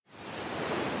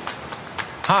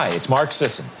Hi, it's Mark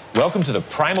Sisson. Welcome to the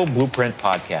Primal Blueprint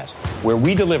Podcast, where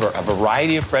we deliver a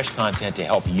variety of fresh content to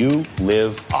help you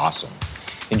live awesome.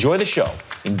 Enjoy the show.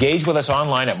 Engage with us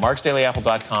online at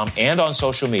marksdailyapple.com and on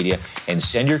social media, and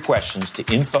send your questions to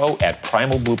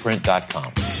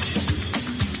info@primalblueprint.com.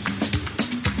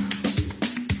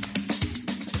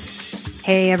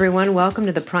 Hey everyone, welcome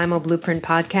to the Primal Blueprint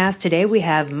Podcast. Today we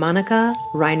have Monica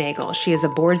Reinagel. She is a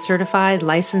board-certified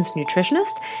licensed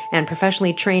nutritionist and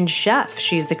professionally trained chef.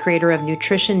 She's the creator of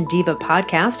Nutrition Diva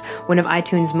Podcast, one of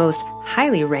iTunes' most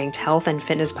highly ranked health and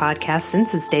fitness podcasts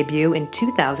since its debut in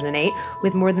 2008,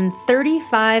 with more than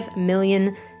 35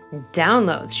 million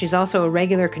downloads. She's also a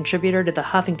regular contributor to the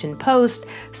Huffington Post,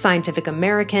 Scientific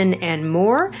American, and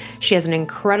more. She has an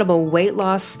incredible weight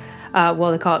loss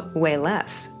they call it Way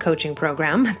Less coaching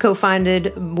program,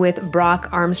 co-founded with Brock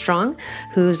Armstrong,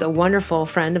 who's a wonderful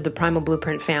friend of the Primal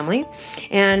Blueprint family.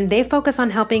 And they focus on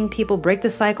helping people break the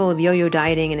cycle of yo-yo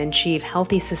dieting and achieve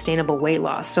healthy, sustainable weight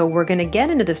loss. So we're going to get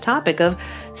into this topic of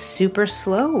super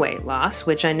slow weight loss,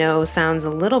 which I know sounds a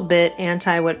little bit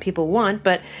anti what people want.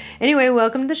 But anyway,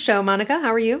 welcome to the show, Monica.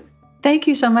 How are you? Thank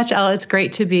you so much, Elle. It's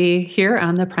great to be here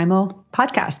on the Primal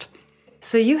Podcast.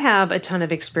 So you have a ton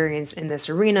of experience in this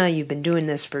arena. You've been doing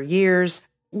this for years.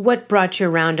 What brought you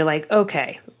around to like,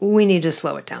 okay, we need to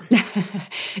slow it down?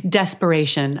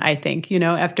 Desperation, I think,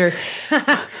 after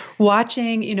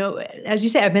watching, as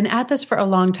you say, I've been at this for a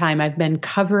long time. I've been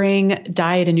covering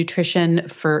diet and nutrition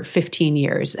for 15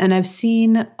 years, and I've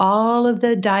seen all of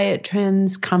the diet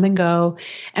trends come and go.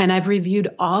 And I've reviewed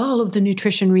all of the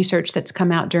nutrition research that's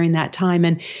come out during that time.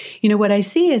 And, what I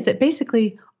see is that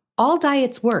basically all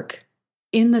diets work,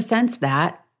 in the sense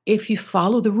that if you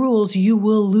follow the rules, you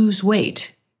will lose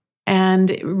weight. And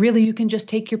really, you can just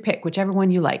take your pick, whichever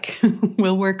one you like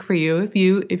will work for you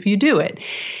if you do it.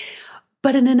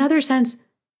 But in another sense,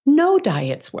 no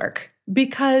diets work,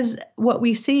 because what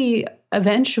we see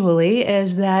eventually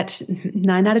is that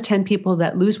 9 out of 10 people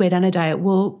that lose weight on a diet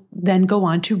will then go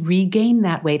on to regain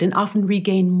that weight, and often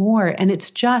regain more. And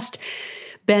it's just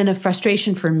been a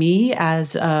frustration for me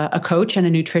as a coach and a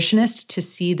nutritionist to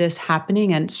see this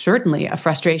happening, and certainly a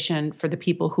frustration for the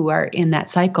people who are in that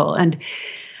cycle. And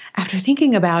after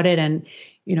thinking about it and,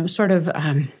 sort of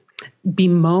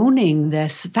bemoaning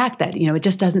this fact that, it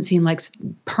just doesn't seem like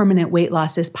permanent weight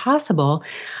loss is possible,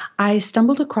 I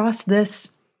stumbled across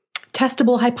this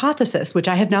testable hypothesis, which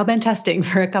I have now been testing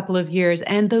for a couple of years.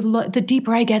 And the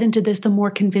deeper I get into this, the more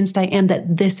convinced I am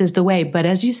that this is the way. But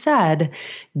as you said,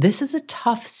 this is a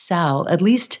tough sell, at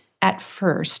least at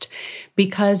first,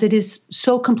 because it is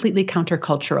so completely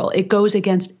countercultural. It goes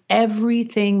against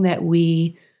everything that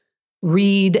we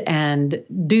read and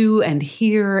do and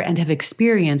hear and have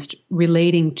experienced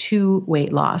relating to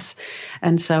weight loss.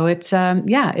 And so it's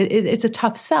a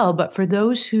tough sell. But for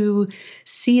those who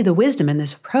see the wisdom in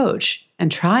this approach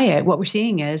and try it, what we're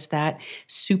seeing is that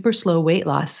super slow weight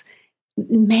loss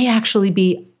may actually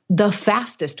be the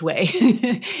fastest way,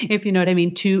 if you know what I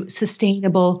mean, to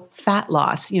sustainable fat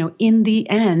loss. In the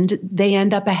end, they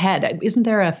end up ahead. Isn't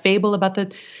there a fable about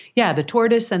the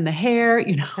tortoise and the hare?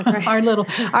 That's right. our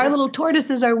little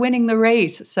tortoises are winning the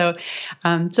race. So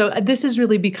this has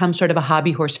really become sort of a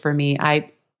hobby horse for me.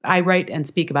 I write and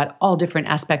speak about all different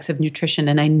aspects of nutrition,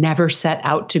 and I never set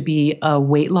out to be a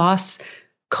weight loss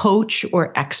coach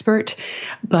or expert,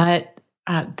 but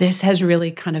this has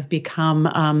really kind of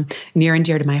become near and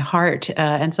dear to my heart.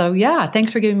 And so,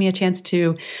 thanks for giving me a chance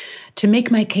to make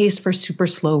my case for super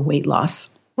slow weight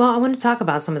loss. Well, I want to talk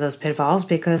about some of those pitfalls,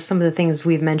 because some of the things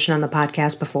we've mentioned on the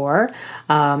podcast before,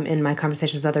 in my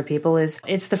conversations with other people, is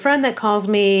it's the friend that calls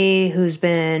me who's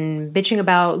been bitching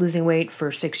about losing weight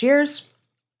for 6 years.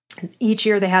 Each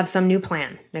year they have some new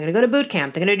plan. They're going to go to boot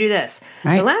camp. They're going to do this.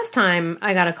 Right. The last time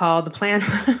I got a call, the plan,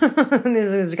 this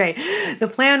is great. The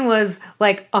plan was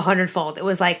like 100-fold. It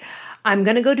was like, I'm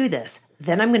going to go do this.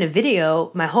 Then I'm going to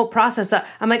video my whole process up.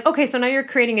 I'm like, okay, so now you're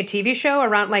creating a TV show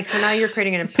around, so now you're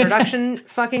creating a production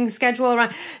fucking schedule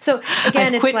around. So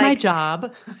again, I've quit my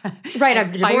job. Right.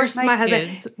 I've divorced my husband.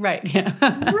 Kids. Right. Yeah.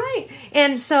 Right.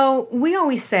 And so we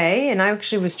always say, and I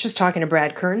actually was just talking to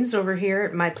Brad Kearns over here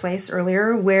at my place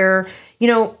earlier, where,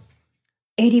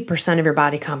 80% of your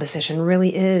body composition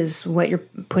really is what you're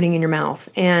putting in your mouth.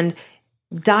 And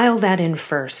dial that in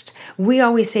first. We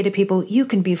always say to people, you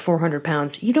can be 400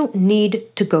 pounds. You don't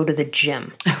need to go to the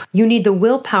gym. You need the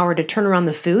willpower to turn around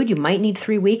the food. You might need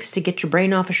 3 weeks to get your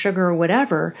brain off of sugar or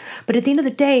whatever. But at the end of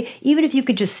the day, even if you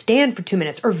could just stand for 2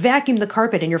 minutes or vacuum the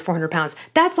carpet and you're 400 pounds,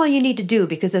 that's all you need to do,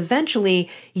 because eventually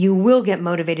you will get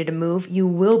motivated to move. You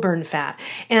will burn fat.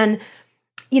 And,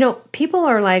 people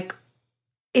are like,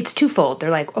 it's twofold. They're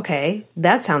like, okay,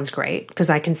 that sounds great because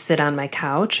I can sit on my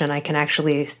couch and I can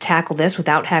actually tackle this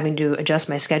without having to adjust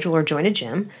my schedule or join a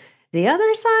gym. The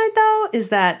other side, though, is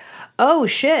that, oh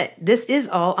shit, this is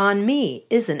all on me,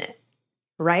 isn't it?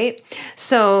 Right?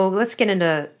 So let's get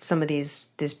into some of these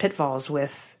pitfalls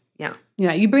with, yeah.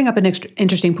 Yeah, you bring up an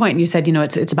interesting point. You said,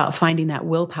 it's about finding that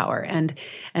willpower. And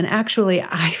actually,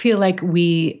 I feel like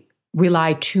we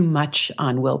rely too much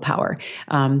on willpower,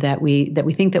 that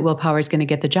we think that willpower is going to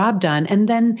get the job done. And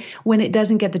then when it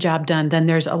doesn't get the job done, then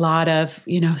there's a lot of,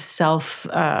 self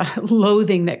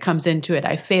loathing that comes into it.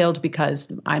 I failed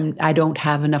because I don't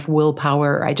have enough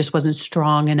willpower. I just wasn't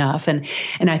strong enough. And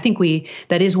I think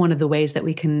that is one of the ways that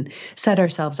we can set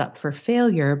ourselves up for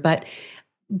failure. But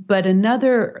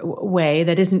another way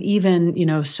that isn't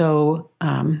even, so,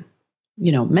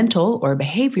 mental or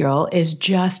behavioral is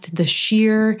just the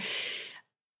sheer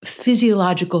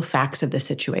physiological facts of the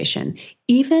situation.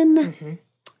 Even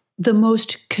the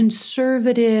most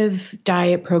conservative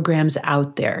diet programs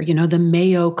out there, the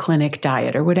Mayo Clinic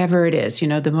diet or whatever it is,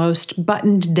 the most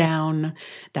buttoned down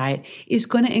diet is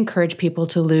going to encourage people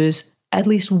to lose at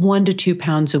least 1 to 2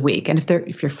 pounds a week. And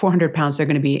if you're 400 pounds, they're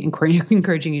going to be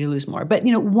encouraging you to lose more. But,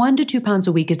 1 to 2 pounds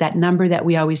a week is that number that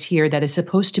we always hear that is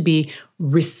supposed to be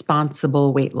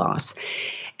responsible weight loss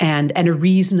and a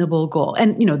reasonable goal.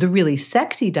 And, the really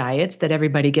sexy diets that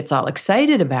everybody gets all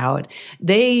excited about,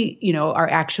 they, are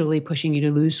actually pushing you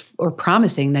to lose or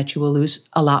promising that you will lose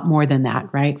a lot more than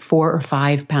that, right? 4 or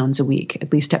 5 pounds a week,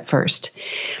 at least at first.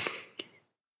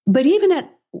 But even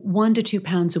at 1 to 2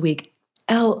 pounds a week,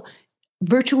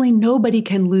 virtually nobody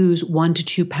can lose 1 to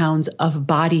 2 pounds of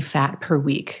body fat per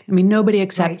week. I mean, nobody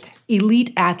except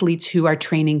elite athletes who are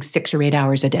training 6 or 8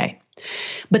 hours a day.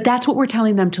 But that's what we're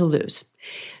telling them to lose.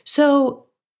 So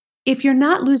if you're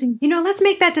not losing... let's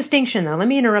make that distinction, though. Let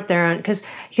me interrupt there, because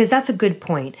that's a good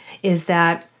point, is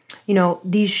that,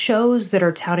 these shows that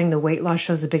are touting the weight loss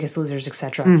shows, The Biggest Losers,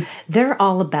 etc., they're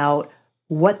all about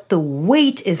what the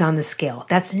weight is on the scale.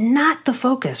 That's not the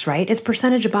focus, right? It's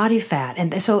percentage of body fat.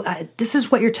 And so this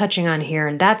is what you're touching on here.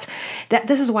 And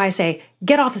this is why I say,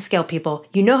 get off the scale, people.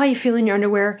 You know how you feel in your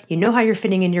underwear. You know how you're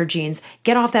fitting in your jeans.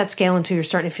 Get off that scale until you're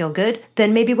starting to feel good.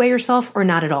 Then maybe weigh yourself or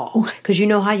not at all. Because you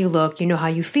know how you look, you know how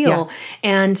you feel. Yeah.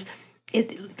 And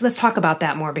let's talk about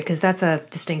that more, because that's a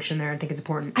distinction there. I think it's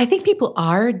important. I think people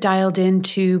are dialed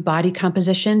into body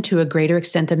composition to a greater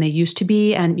extent than they used to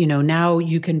be. And, now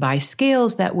you can buy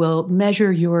scales that will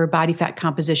measure your body fat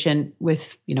composition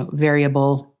with,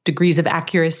 variable degrees of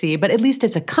accuracy. But at least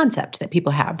it's a concept that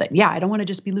people have that, I don't want to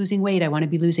just be losing weight. I want to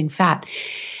be losing fat.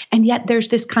 And yet there's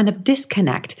this kind of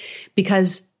disconnect,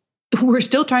 because we're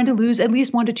still trying to lose at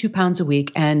least 1 to 2 pounds a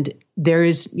week. And there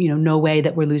is, no way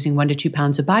that we're losing 1 to 2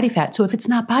 pounds of body fat. So if it's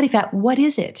not body fat, what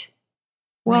is it?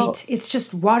 Well, right. It's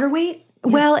just water weight.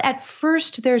 Well, at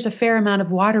first there's a fair amount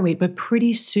of water weight, but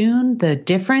pretty soon the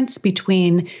difference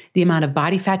between the amount of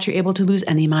body fat you're able to lose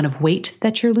and the amount of weight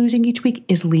that you're losing each week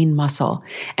is lean muscle.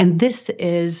 And this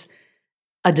is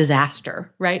a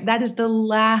disaster, right? That is the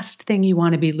last thing you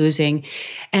want to be losing.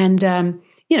 And,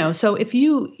 so if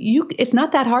you it's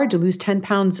not that hard to lose 10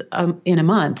 pounds in a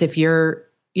month if you're,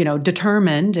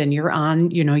 determined and you're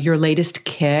on, your latest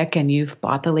kick and you've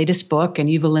bought the latest book and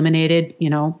you've eliminated,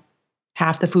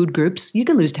 half the food groups, you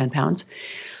can lose 10 pounds.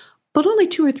 But only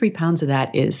 2 or 3 pounds of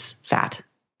that is fat.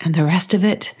 And the rest of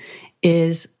it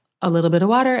is a little bit of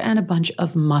water and a bunch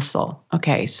of muscle.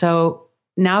 Okay, so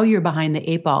now you're behind the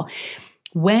 8 ball.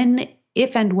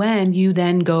 If and when you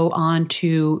then go on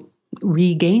to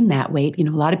regain that weight, a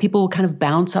lot of people will kind of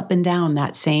bounce up and down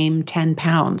that same 10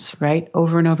 pounds, right?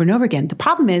 Over and over and over again. The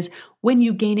problem is when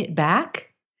you gain it back,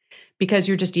 because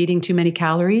you're just eating too many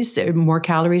calories, or more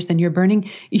calories than you're burning,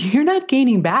 you're not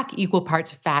gaining back equal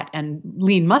parts of fat and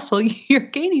lean muscle. You're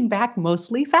gaining back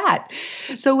mostly fat.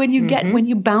 So when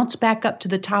you bounce back up to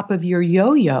the top of your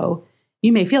yo-yo,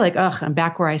 you may feel like, I'm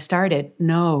back where I started.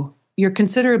 No, you're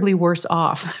considerably worse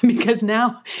off, because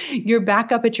now you're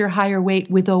back up at your higher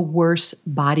weight with a worse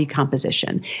body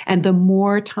composition. And the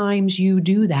more times you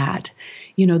do that,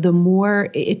 the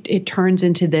more it turns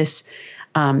into this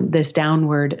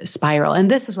downward spiral.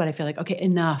 And this is what I feel like, okay,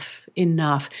 enough.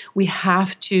 We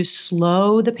have to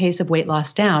slow the pace of weight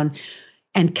loss down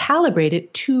and calibrate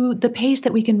it to the pace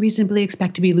that we can reasonably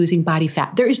expect to be losing body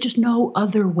fat. There is just no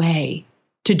other way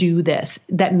to do this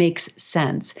that makes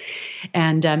sense.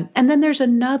 And then there's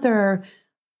another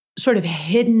sort of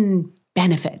hidden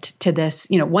benefit to this.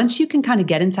 Once you can kind of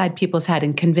get inside people's head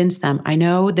and convince them, I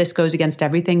know this goes against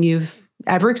everything you've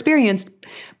ever experienced,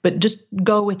 but just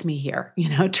go with me here,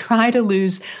 try to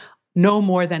lose no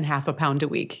more than half a pound a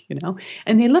week,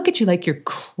 and they look at you like you're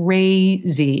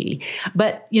crazy.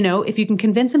 But, if you can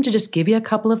convince them to just give you a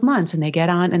couple of months and they get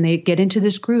on and they get into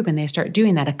this groove and they start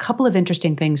doing that, a couple of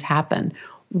interesting things happen.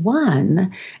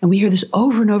 One, and we hear this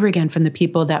over and over again from the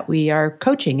people that we are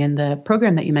coaching in the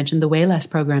program that you mentioned, the Way Less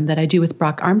program that I do with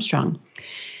Brock Armstrong.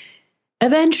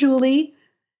 Eventually,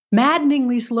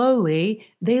 maddeningly slowly,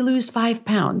 they lose 5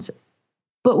 pounds.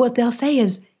 But what they'll say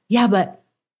is, yeah, but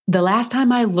the last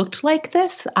time I looked like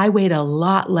this, I weighed a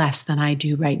lot less than I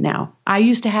do right now. I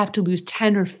used to have to lose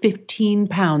 10 or 15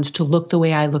 pounds to look the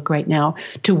way I look right now,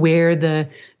 to wear the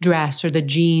dress or the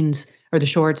jeans or the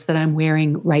shorts that I'm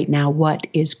wearing right now. What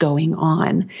is going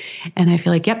on? And I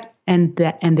feel like, yep, and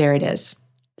there it is.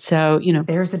 So,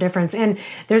 there's the difference. And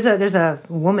there's a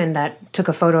woman that took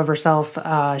a photo of herself.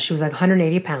 She was like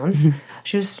 180 pounds. Mm-hmm.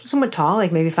 She was somewhat tall,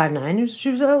 like maybe 5'9".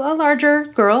 She was a larger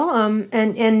girl,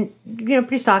 and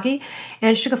pretty stocky.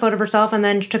 And she took a photo of herself, and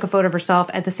then she took a photo of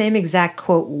herself at the same exact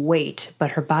quote weight,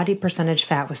 but her body percentage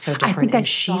fat was so different. I think and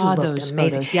she looked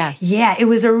amazing. Photos, yes. Yeah, it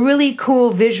was a really cool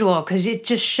visual because it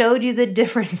just showed you the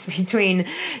difference between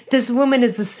this woman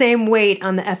is the same weight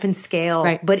on the effing scale,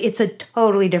 right, but it's a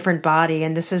totally different body.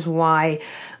 And this is why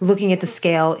looking at the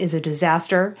scale is a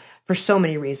disaster for so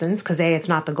many reasons, because A, it's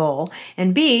not the goal,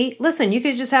 and B, listen, you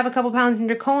could just have a couple pounds in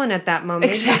your colon at that moment.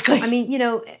 Exactly. I mean,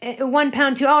 1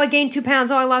 pound, 2, I gained 2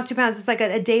 pounds, I lost 2 pounds. It's like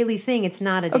a daily thing. It's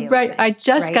not a daily right. thing. I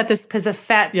just got this. Because the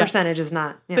fat percentage is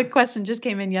not. Yeah. The question just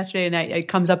came in yesterday, and it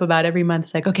comes up about every month.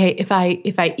 It's like, okay, if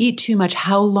I eat too much,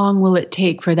 how long will it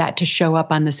take for that to show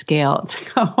up on the scale? It's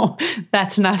like, oh,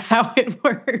 that's not how it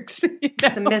works.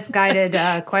 It's a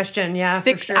misguided question. Yeah.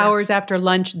 6 hours after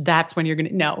lunch, that's when you're going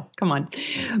to, no, come on.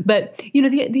 But,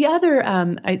 the other,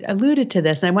 I alluded to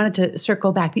this and I wanted to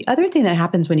circle back. The other thing that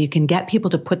happens when you can get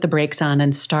people to put the brakes on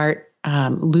and start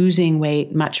losing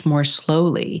weight much more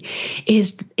slowly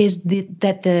is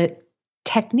that the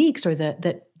techniques or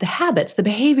the habits, the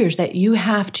behaviors that you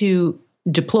have to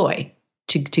deploy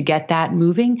to get that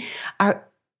moving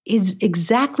is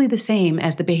exactly the same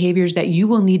as the behaviors that you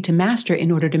will need to master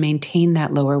in order to maintain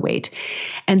that lower weight.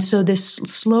 And so this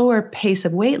slower pace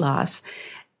of weight loss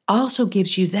also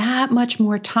gives you that much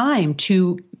more time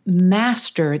to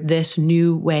master this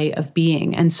new way of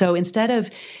being. And so instead of,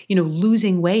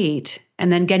 losing weight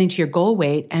and then getting to your goal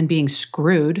weight and being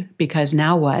screwed because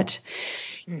now what?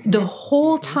 Mm-hmm. The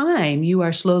whole time you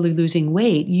are slowly losing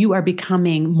weight, you are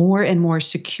becoming more and more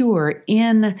secure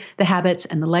in the habits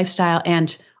and the lifestyle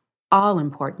and all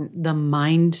important, the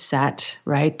mindset,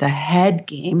 right? The head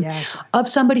game of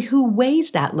somebody who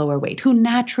weighs that lower weight, who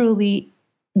naturally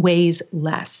weighs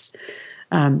less.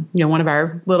 One of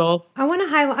our little. I want to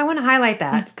highlight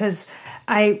that because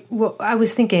I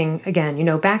was thinking again,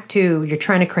 back to you're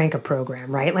trying to crank a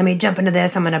program, right? Let me jump into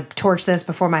this. I'm going to torch this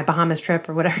before my Bahamas trip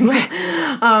or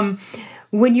whatever.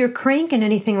 When you're cranking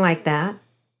anything like that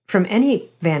from any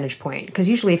vantage point, because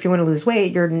usually if you want to lose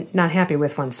weight, you're not happy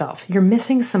with oneself. You're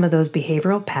missing some of those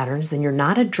behavioral patterns. Then you're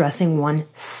not addressing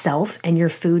oneself and your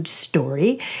food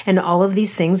story and all of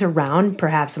these things around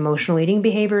perhaps emotional eating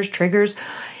behaviors, triggers.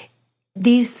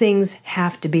 These things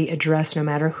have to be addressed no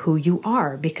matter who you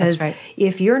are, because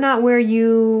if you're not where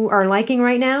you are liking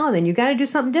right now, then you got to do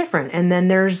something different. And then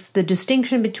there's the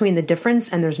distinction between the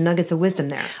difference and there's nuggets of wisdom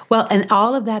there. Well, and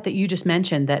all of that you just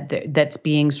mentioned that's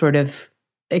being sort of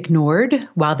ignored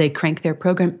while they crank their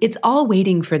program, it's all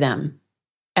waiting for them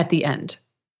at the end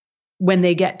when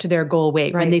they get to their goal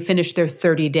weight, when they finish their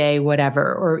 30-day whatever,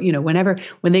 or,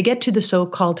 when they get to the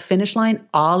so-called finish line,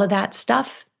 all of that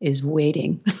stuff is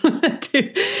waiting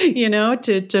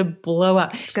to blow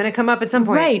up. It's going to come up at some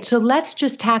point. Right. So let's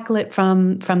just tackle it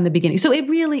from the beginning. So it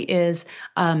really is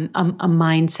a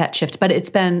mindset shift, but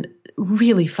it's been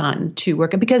really fun to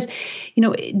work on because,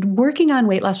 working on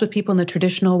weight loss with people in the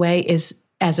traditional way is,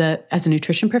 as a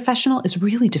nutrition professional, is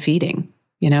really defeating.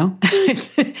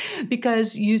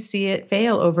 Because you see it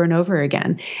fail over and over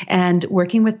again. And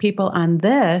working with people on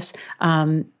this,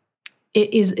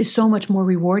 it is so much more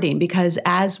rewarding because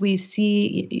as we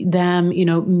see them,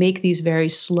 make these very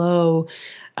slow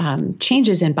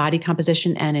changes in body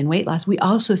composition and in weight loss, we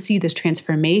also see this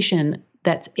transformation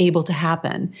that's able to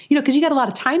happen, because you got a lot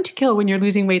of time to kill when you're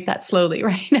losing weight that slowly,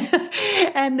 right?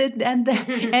 and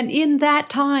in that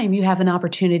time, you have an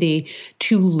opportunity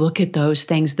to look at those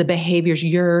things, the behaviors,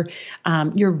 your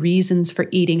reasons for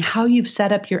eating, how you've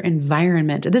set up your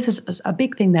environment. This is a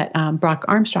big thing that Brock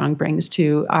Armstrong brings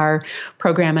to our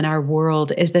program and our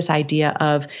world is this idea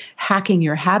of hacking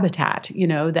your habitat.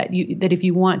 That if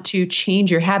you want to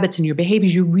change your habits and your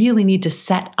behaviors, you really need to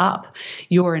set up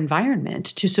your environment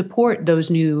to support those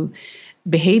new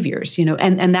behaviors,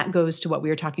 and that goes to what we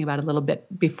were talking about a little bit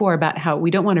before about how we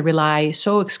don't want to rely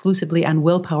so exclusively on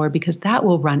willpower because that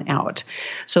will run out.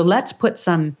 So let's put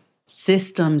some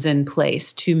systems in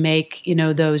place to make,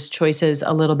 those choices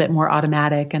a little bit more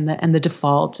automatic and the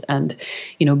default, and,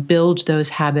 build those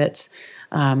habits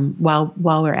while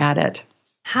we're at it.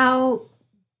 How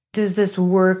does this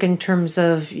work in terms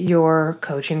of your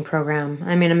coaching program?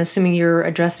 I mean, I'm assuming you're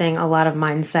addressing a lot of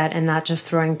mindset and not just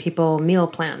throwing people meal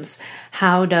plans.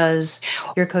 How does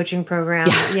your coaching program,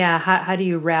 how do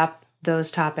you wrap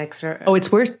those topics? Oh,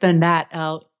 it's worse than that,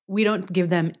 Elle. We don't give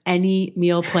them any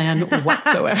meal plan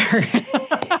whatsoever.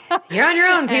 You're on your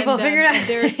own, people. Figure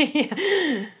it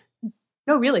out.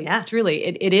 No, really, truly,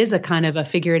 it is a kind of a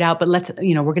figure it out, but we're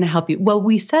going to help you. Well,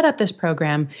 we set up this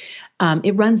program.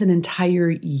 It runs an entire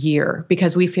year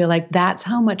because we feel like that's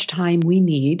how much time we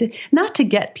need, not to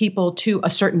get people to a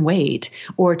certain weight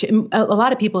or to, a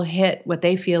lot of people hit what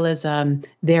they feel is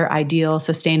their ideal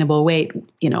sustainable weight,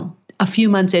 a few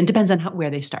months in, depends on where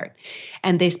they start.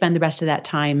 And they spend the rest of that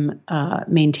time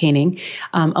maintaining.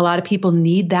 A lot of people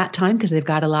need that time because they've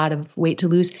got a lot of weight to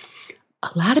lose.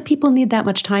 A lot of people need that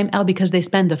much time, Elle, because they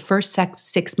spend the first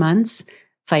 6 months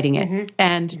fighting it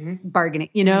and bargaining,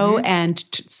 and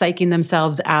psyching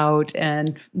themselves out.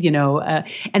 And,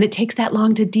 and it takes that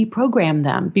long to deprogram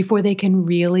them before they can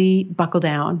really buckle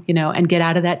down, and get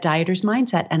out of that dieter's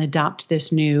mindset and adopt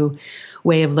this new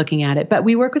way of looking at it. But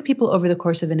we work with people over the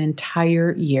course of an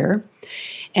entire year.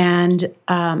 And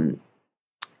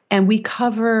we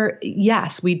cover,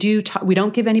 yes, we do. We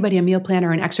don't give anybody a meal plan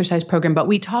or an exercise program, but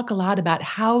we talk a lot about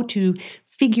how to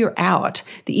figure out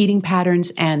the eating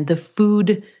patterns and the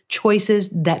food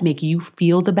choices that make you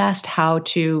feel the best, how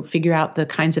to figure out the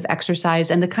kinds of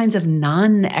exercise and the kinds of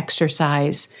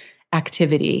non-exercise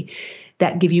activity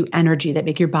that give you energy, that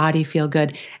make your body feel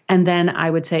good. And then I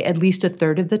would say at least a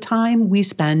third of the time we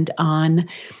spend on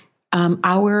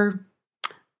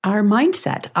our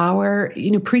mindset, our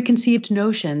preconceived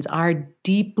notions, our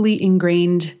deeply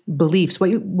ingrained beliefs.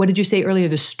 What did you say earlier?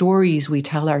 The stories we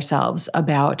tell ourselves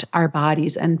about our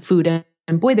bodies and food.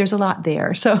 And boy, there's a lot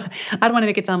there. So I don't want to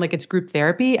make it sound like it's group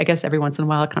therapy. I guess every once in a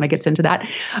while it kind of gets into that.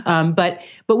 But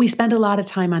we spend a lot of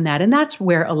time on that. And that's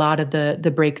where a lot of the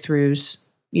breakthroughs,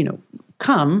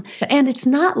 come. And it's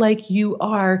not like you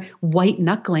are white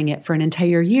knuckling it for an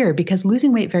entire year, because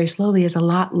losing weight very slowly is a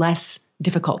lot less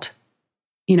difficult.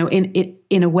 In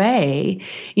a way,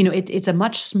 it's a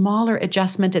much smaller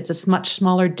adjustment. It's a much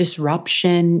smaller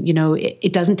disruption.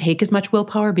 It doesn't take as much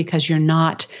willpower because you're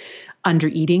not under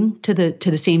eating to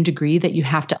the same degree that you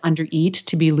have to under eat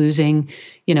to be losing,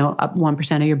 up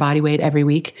 1% of your body weight every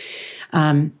week.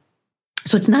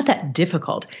 So it's not that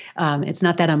difficult. It's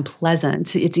not that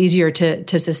unpleasant. It's easier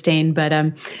to sustain, but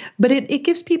it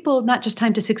gives people not just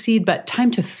time to succeed, but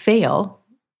time to fail,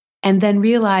 and then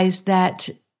realize that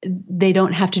they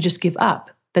don't have to just give up,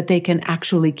 that they can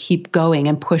actually keep going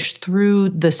and push through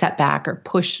the setback or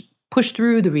push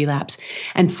through the relapse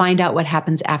and find out what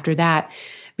happens after that.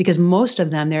 Because most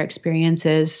of them, their experience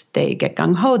is they get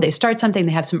gung-ho, they start something,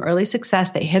 they have some early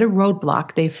success, they hit a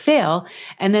roadblock, they fail,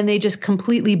 and then they just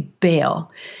completely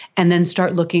bail and then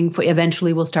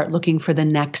eventually we'll start looking for the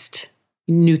next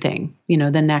new thing, the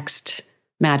next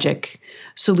magic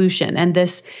solution. And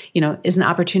this, is an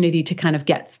opportunity to kind of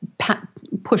get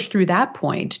push through that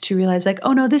point to realize like,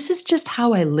 oh no, this is just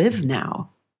how I live now.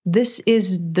 This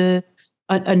is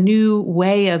a new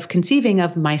way of conceiving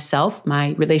of myself,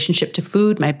 my relationship to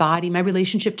food, my body, my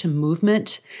relationship to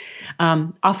movement,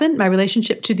 often my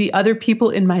relationship to the other people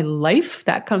in my life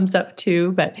that comes up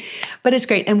too. But it's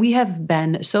great. And we have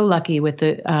been so lucky with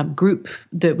the group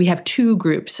that we have two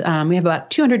groups. We have about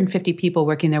 250 people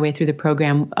working their way through the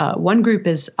program. One group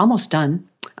is almost done,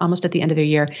 almost at the end of their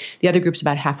year. The other group's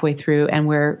about halfway through, and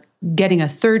we're getting a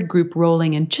third group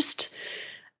rolling in just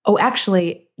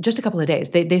a couple of days.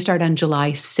 They start on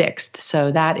July 6th.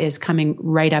 So that is coming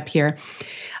right up here.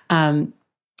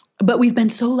 But we've been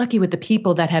so lucky with the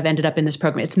people that have ended up in this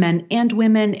program. It's men and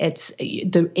women.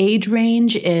 The age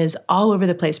range is all over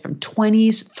the place, from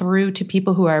 20s through to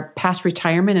people who are past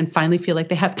retirement and finally feel like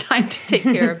they have time to take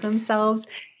care of themselves.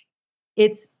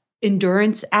 It's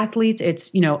endurance athletes,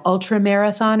 it's, ultra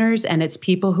marathoners, and it's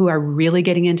people who are really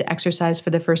getting into exercise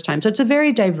for the first time. So it's a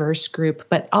very diverse group,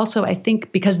 but also I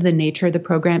think because of the nature of the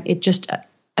program, it just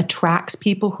attracts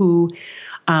people who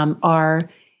are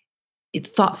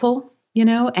thoughtful,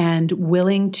 and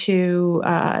willing to,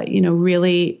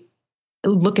 really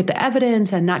look at the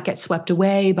evidence and not get swept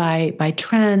away by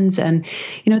trends. And,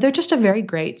 they're just a very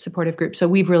great supportive group. So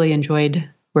we've really enjoyed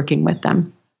working with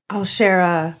them. I'll share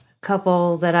a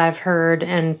couple that I've heard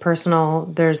and personal.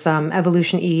 There's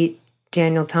Evolution Eat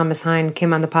Daniel Thomas Hine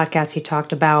came on the podcast, he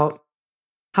talked about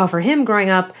how for him growing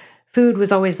up, food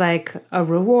was always like a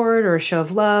reward or a show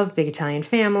of love, big Italian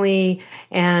family.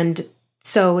 And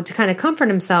so to kind of comfort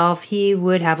himself, he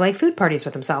would have like food parties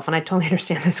with himself. And I totally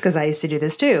understand this because I used to do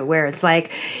this too, where it's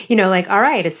like, like, all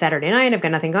right, it's Saturday night. I've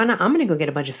got nothing going on. I'm going to go get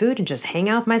a bunch of food and just hang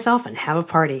out with myself and have a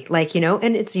party. Like,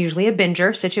 and it's usually a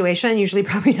binger situation, usually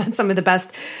probably not some of the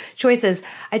best choices.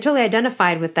 I totally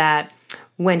identified with that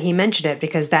when he mentioned it,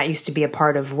 because that used to be a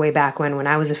part of way back when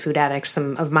I was a food addict,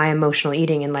 some of my emotional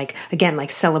eating and like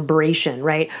celebration,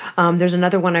 right? There's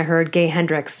another one I heard, Gay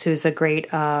Hendricks, who's a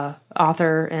great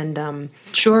author and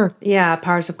sure. Yeah,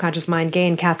 Power of Subconscious Mind, Gay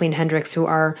and Kathleen Hendricks, who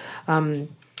are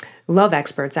love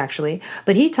experts actually.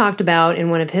 But he talked about in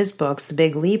one of his books, The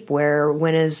Big Leap, where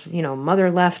when his, mother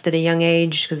left at a young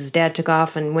age because his dad took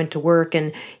off and went to work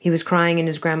and he was crying in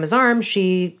his grandma's arms,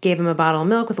 she gave him a bottle of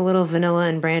milk with a little vanilla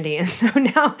and brandy. And so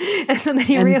then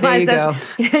he realized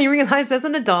he realized as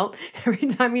an adult, every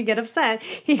time you get upset,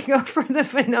 you go for the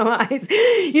vanilla ice.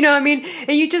 And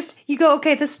you go,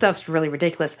 okay, this stuff's really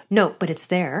ridiculous. No, but it's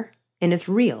there. And it's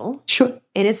real. Sure.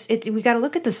 And we got to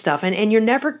look at this stuff. And you're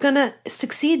never going to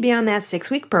succeed beyond that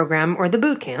 6-week program or the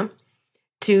boot camp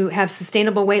to have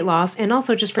sustainable weight loss. And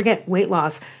also just forget weight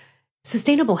loss,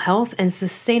 sustainable health and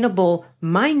sustainable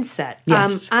mindset.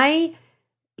 Yes. I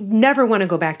never want to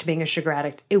go back to being a sugar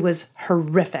addict. It was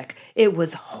horrific. It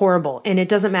was horrible. And it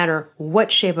doesn't matter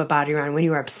what shape of body you're on. When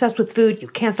you are obsessed with food, you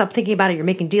can't stop thinking about it. You're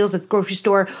making deals at the grocery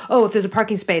store. Oh, if there's a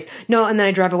parking space. No, and then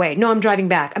I drive away. No, I'm driving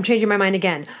back. I'm changing my mind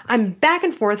again. I'm back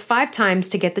and forth 5 times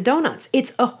to get the donuts.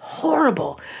 It's a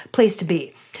horrible place to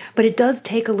be. But it does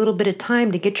take a little bit of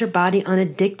time to get your body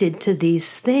unaddicted to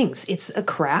these things. It's a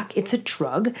crack, it's a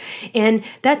drug, and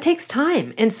that takes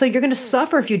time. And so you're going to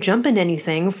suffer if you jump into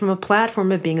anything from a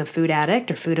platform of being a food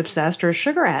addict or food obsessed or a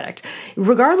sugar addict,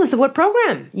 regardless of what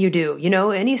program you do,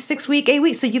 any 6-week, 8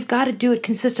 weeks. So you've got to do it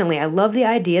consistently. I love the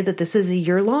idea that this is a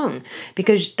year long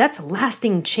because that's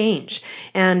lasting change.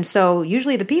 And so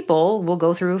usually the people will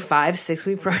go through 5-6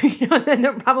 week program, and then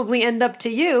they'll probably end up to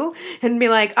you and be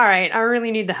like, all right, I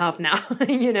really need the help now,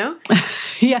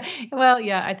 Yeah. Well,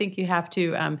 yeah, I think you have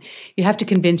to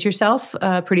convince yourself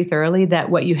pretty thoroughly that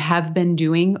what you have been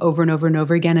doing over and over and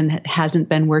over again and hasn't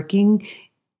been working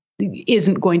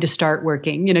isn't going to start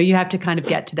working. You have to kind of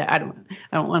get to that. I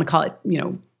don't want to call it,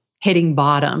 hitting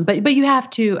bottom, but you have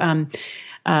to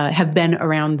have been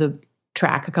around the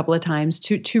track a couple of times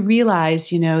to realize,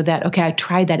 that, okay, I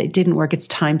tried that. It didn't work. It's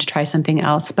time to try something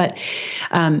else. But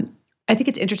I think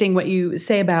it's interesting what you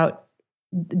say about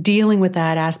dealing with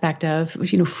that aspect of,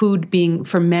 food being,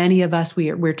 for many of us,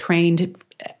 we're trained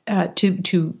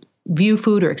to view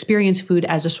food or experience food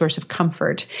as a source of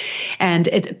comfort.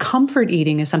 And comfort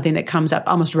eating is something that comes up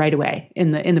almost right away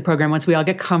in the program once we all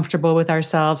get comfortable with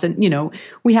ourselves. And,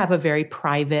 we have a very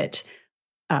private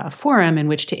forum in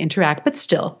which to interact, but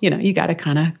still, you got to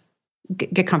kind of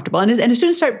get comfortable. And as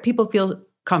soon as people feel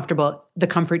comfortable, the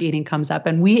comfort eating comes up.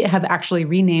 And we have actually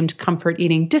renamed comfort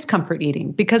eating discomfort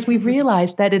eating because we've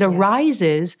realized that it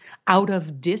arises out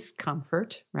of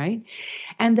discomfort, right?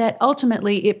 And that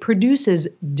ultimately it produces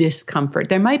discomfort.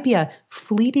 There might be a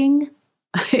fleeting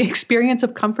experience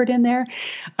of comfort in there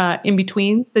in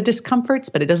between the discomforts,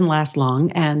 but it doesn't last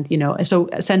long. And, so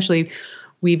essentially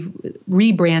we've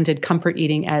rebranded comfort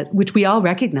eating which we all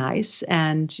recognize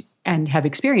and have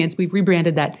experienced. We've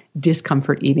rebranded that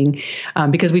discomfort eating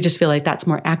because we just feel like that's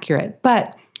more accurate.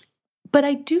 But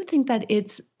I do think that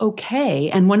it's okay.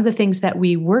 And one of the things that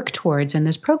we work towards in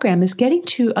this program is getting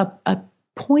to a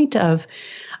point of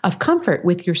comfort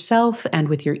with yourself and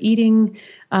with your eating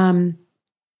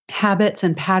habits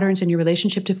and patterns in your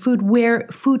relationship to food, where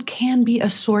food can be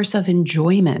a source of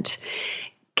enjoyment,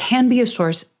 can be a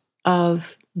source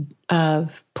of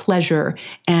pleasure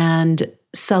and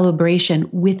celebration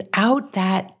without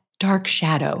that dark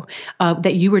shadow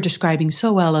that you were describing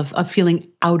so well of feeling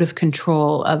out of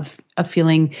control, of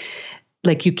feeling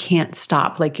like you can't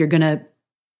stop, like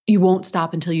you won't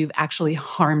stop until you've actually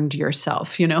harmed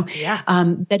yourself, Yeah.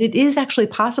 That it is actually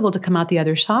possible to come out the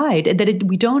other side, that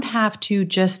we don't have to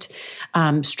just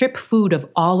strip food of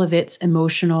all of its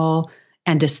emotional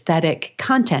and aesthetic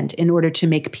content in order to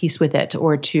make peace with it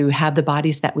or to have the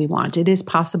bodies that we want. It is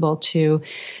possible to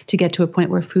get to a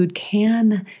point where food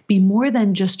can be more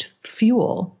than just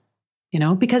fuel,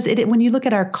 because when you look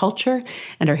at our culture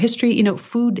and our history,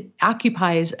 food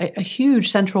occupies a huge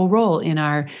central role in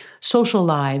our social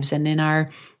lives and in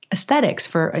our aesthetics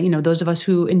for, those of us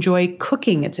who enjoy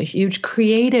cooking. It's a huge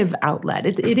creative outlet.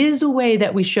 It is a way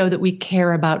that we show that we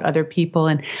care about other people.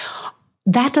 And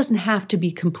that doesn't have to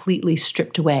be completely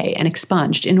stripped away and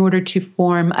expunged in order to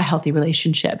form a healthy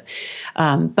relationship.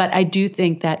 But I do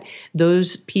think that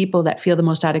those people that feel the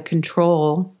most out of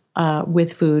control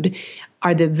with food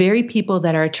are the very people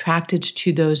that are attracted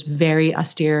to those very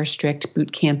austere, strict,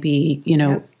 boot campy,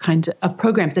 kinds of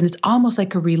programs. And it's almost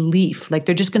like a relief, like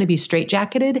they're just going to be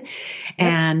straitjacketed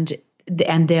and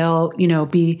they'll,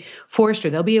 be forced,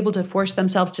 or they'll be able to force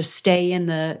themselves to stay in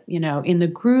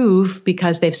the groove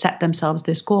because they've set themselves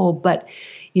this goal. But,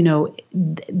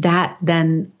 that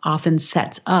then often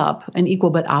sets up an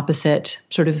equal but opposite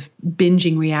sort of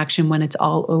binging reaction when it's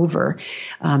all over.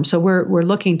 So we're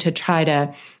looking to try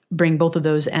to bring both of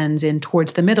those ends in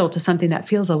towards the middle to something that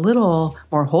feels a little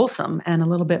more wholesome and a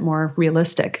little bit more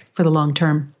realistic for the long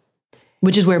term,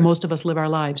 which is where most of us live our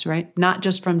lives, right? Not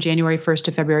just from January 1st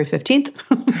to February 15th.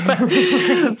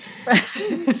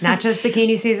 Not just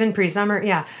bikini season, pre-summer.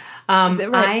 Yeah.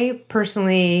 I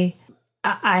personally,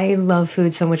 I love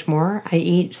food so much more. I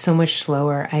eat so much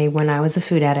slower. When I was a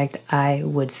food addict, I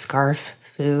would scarf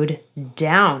food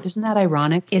down. Isn't that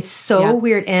ironic? It's so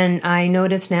weird. And I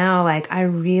notice now, like, I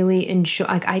really enjoy,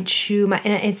 like, I chew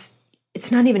and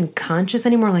it's not even conscious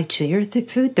anymore. Like, chew your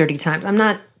food 30 times. I'm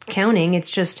not counting.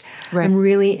 It's just, I'm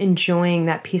really enjoying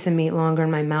that piece of meat longer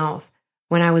in my mouth.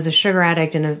 When I was a sugar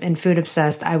addict and food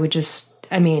obsessed, I would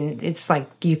it's like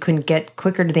you couldn't get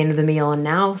quicker to the end of the meal. And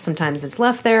now sometimes it's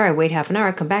left there. I wait half an hour,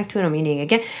 I come back to it, I'm eating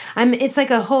again. It's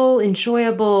like a whole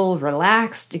enjoyable,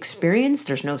 relaxed experience.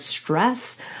 There's no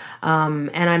stress.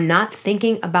 And I'm not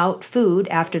thinking about food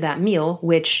after that meal,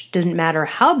 which didn't matter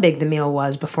how big the meal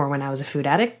was before. When I was a food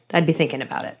addict, I'd be thinking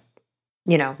about it.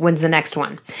 When's the next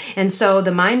one? And so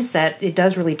the mindset, it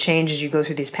does really change as you go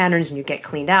through these patterns and you get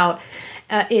cleaned out.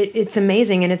 It's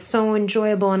amazing and it's so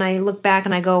enjoyable. And I look back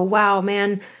and I go, wow,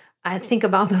 man, I think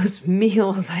about those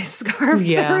meals I scarfed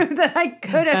through that I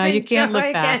could have enjoyed. You can't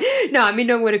look back. No,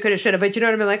 no woulda, coulda, shoulda, but you know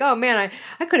what I mean? Like, oh man,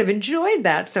 I could have enjoyed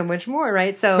that so much more,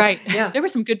 right? So, yeah. There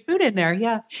was some good food in there,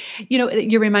 yeah.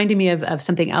 You're reminding me of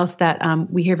something else that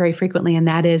we hear very frequently, and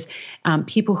that is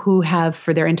people who have,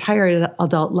 for their entire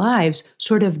adult lives,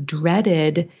 sort of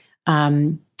dreaded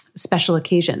special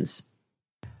occasions,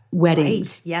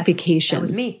 weddings, vacations. That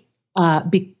was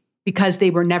me. Because they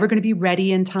were never going to be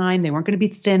ready in time. They weren't going to be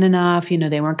thin enough.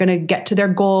 They weren't going to get to their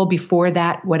goal before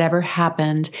that, whatever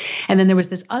happened. And then there was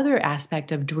this other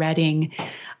aspect of dreading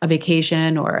a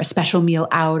vacation or a special meal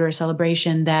out or a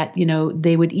celebration that,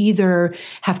 they would either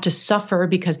have to suffer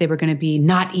because they were going to be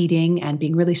not eating and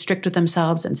being really strict with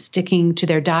themselves and sticking to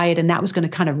their diet. And that was going to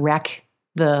kind of wreck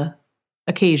the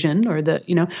occasion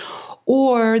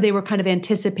or they were kind of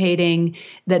anticipating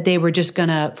that they were just going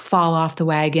to fall off the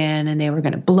wagon and they were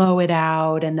going to blow it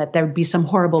out and that there would be some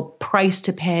horrible price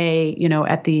to pay,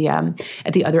 at the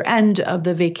other end of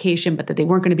the vacation, but that they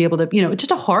weren't going to be able to,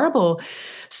 just a horrible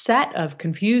set of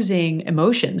confusing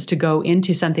emotions to go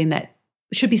into something that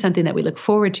should be something that we look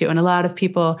forward to. And a lot of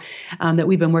people that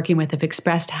we've been working with have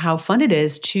expressed how fun it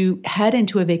is to head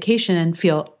into a vacation and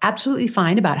feel absolutely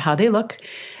fine about how they look,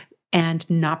 and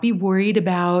not be worried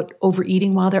about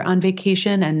overeating while they're on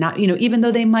vacation, and not, even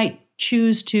though they might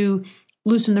choose to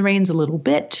loosen the reins a little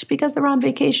bit because they're on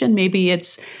vacation. Maybe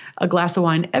it's a glass of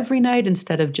wine every night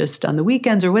instead of just on the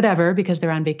weekends or whatever, because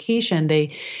they're on vacation.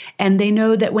 They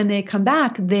know that when they come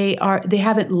back, they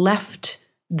haven't left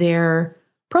their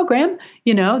program.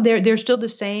 They're still the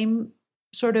same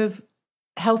sort of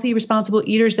healthy, responsible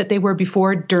eaters that they were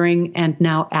before, during, and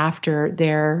now after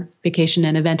their vacation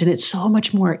and event. And it's so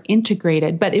much more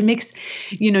integrated, but it makes,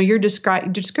 your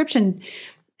description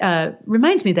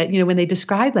reminds me that, when they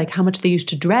described like how much they used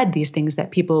to dread these things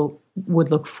that people would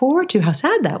look forward to, how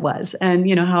sad that was. And,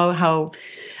 how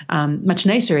much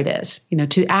nicer it is,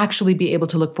 to actually be able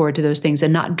to look forward to those things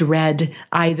and not dread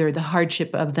either the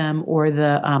hardship of them or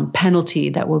the penalty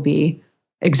that will be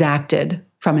exacted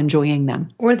from enjoying them.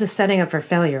 Or the setting up for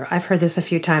failure. I've heard this a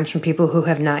few times from people who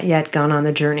have not yet gone on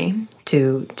the journey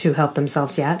to help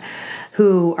themselves yet,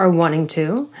 who are wanting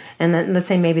to. And then let's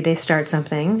say maybe they start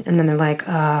something and then they're like,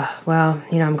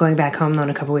 I'm going back home though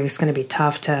in a couple of weeks. It's going to be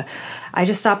tough I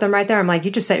just stop them right there. I'm like, you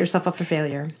just set yourself up for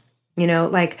failure.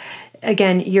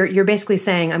 Again, you're basically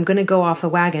saying, I'm going to go off the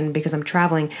wagon because I'm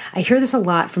traveling. I hear this a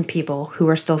lot from people who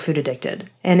are still food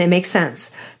addicted. And it makes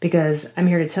sense because I'm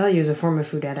here to tell you, as a former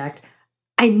food addict,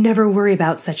 I never worry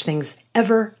about such things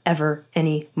ever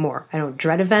anymore. I don't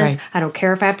dread events. Right. I don't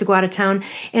care if I have to go out of town.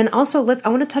 And also, I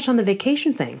want to touch on the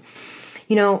vacation thing.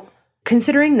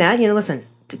 Considering that, listen,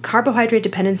 carbohydrate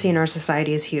dependency in our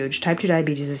society is huge. Type 2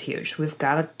 diabetes is huge. We've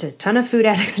got a ton of food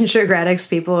addicts and sugar addicts.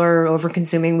 People are over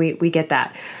consuming. We get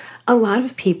that. a lot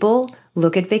of people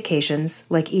look at vacations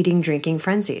like eating, drinking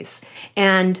frenzies.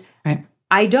 And Right.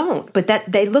 I don't, but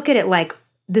that they look at it like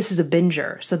this is a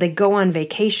binger. So they go on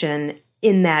vacation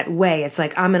in that way. It's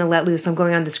like, I'm going to let loose. I'm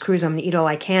going on this cruise. I'm going to eat all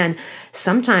I can.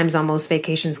 Sometimes almost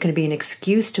vacations can be an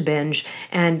excuse to binge.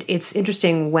 And it's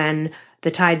interesting when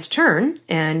the tides turn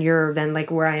and you're then like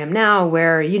where I am now,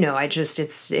 where,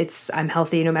 I'm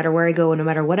healthy no matter where I go and no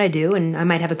matter what I do. And I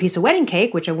might have a piece of wedding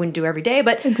cake, which I wouldn't do every day,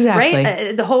 but Exactly.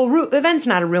 right. The whole event's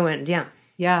not ruined. Yeah.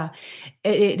 Yeah,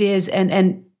 it is.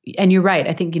 And you're right.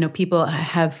 I think, people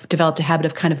have developed a habit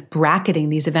of kind of bracketing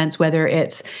these events, whether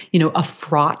it's, a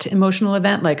fraught emotional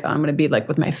event, like I'm going to be like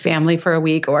with my family for a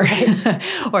week, or,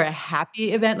 or a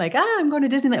happy event, like, I'm going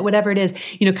to Disneyland, whatever it is,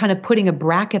 kind of putting a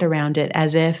bracket around it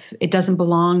as if it doesn't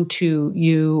belong to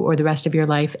you or the rest of your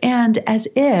life. And as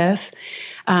if,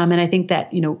 and I think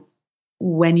that,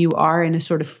 when you are in a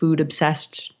sort of food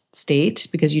obsessed state,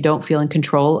 because you don't feel in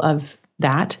control of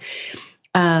that,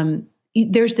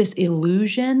 there's this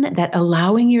illusion that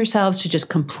allowing yourselves to just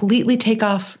completely take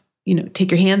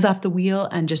your hands off the wheel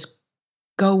and just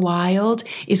go wild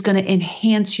is going to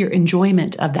enhance your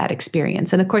enjoyment of that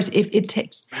experience. And of course, if it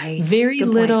takes very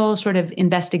little sort of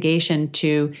investigation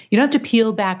you don't have to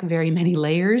peel back very many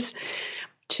layers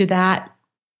to that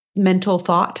mental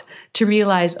thought to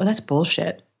realize, oh, that's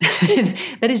bullshit.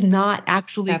 That is not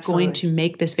actually going to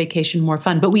make this vacation more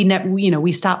fun. But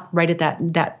we stop right at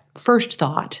that first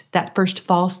thought. That first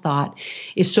false thought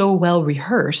is so well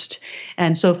rehearsed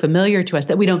and so familiar to us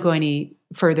that we don't go any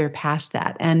further past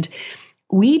that. And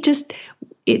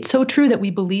it's so true that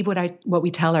we believe what we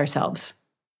tell ourselves.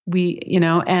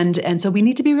 And so we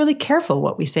need to be really careful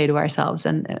what we say to ourselves.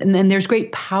 And then there's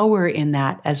great power in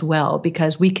that as well,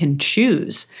 because we can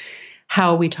choose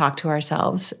how we talk to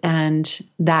ourselves, and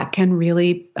that can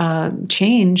really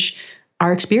change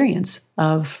our experience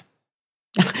of,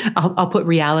 I'll put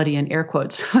reality in air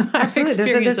quotes. Absolutely.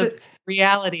 There's a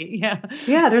reality. Yeah.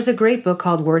 Yeah. There's a great book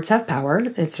called Words Have Power.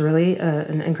 It's really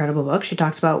an incredible book. She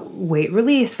talks about weight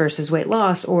release versus weight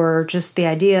loss, or just the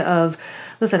idea of,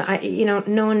 listen,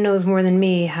 no one knows more than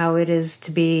me how it is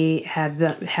to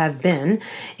have been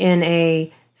in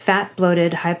a fat,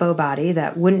 bloated, hypo body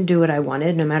that wouldn't do what I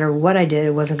wanted. No matter what I did,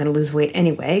 it wasn't going to lose weight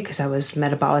anyway, because I was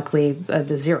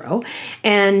metabolically zero.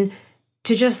 And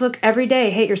to just look every day,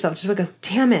 hate yourself, just look,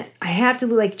 damn it, I have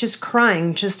to, just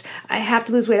crying, I have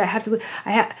to lose weight.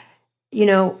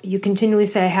 You continually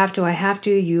say, I have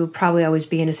to, you'll probably always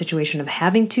be in a situation of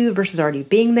having to versus already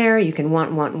being there. You can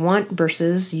want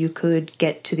versus you could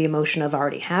get to the emotion of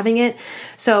already having it.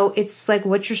 So it's like,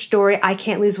 what's your story? I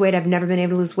can't lose weight. I've never been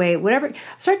able to lose weight, whatever.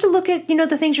 Start to look at,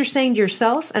 the things you're saying to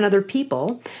yourself and other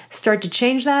people, start to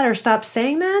change that or stop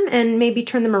saying them, and maybe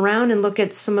turn them around and look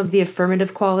at some of the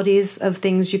affirmative qualities of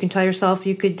things you can tell yourself.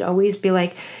 You could always be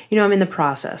like, I'm in the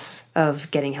process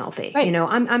of getting healthy. Right.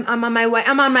 I'm on my way.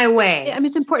 I'm on my way. I mean,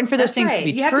 it's important for those things to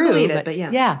be you true. Have to believe it, but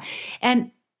yeah. Yeah.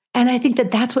 And I think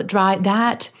that's what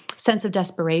that sense of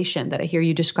desperation that I hear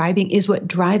you describing is what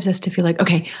drives us to feel like,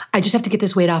 okay, I just have to get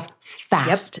this weight off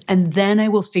fast, and then I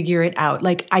will figure it out.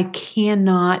 Like, I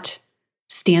cannot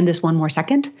stand this one more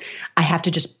second. I have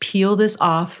to just peel this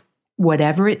off,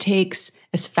 whatever it takes,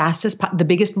 as fast as the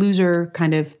Biggest Loser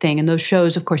kind of thing. And those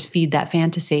shows, of course, feed that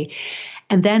fantasy.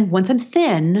 And then once I'm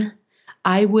thin,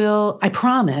 I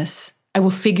promise, I will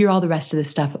figure all the rest of this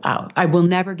stuff out. I will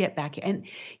never get back. And,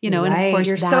 and of course,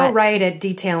 you're so right at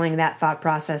detailing that thought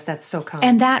process. That's so common.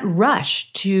 And that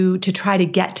rush to try to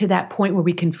get to that point where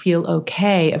we can feel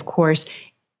okay, of course,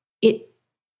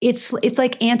 it's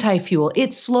like anti-fuel.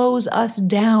 It slows us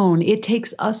down. It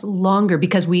takes us longer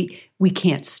because we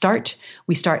can't start.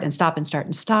 We start and stop and start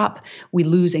and stop. We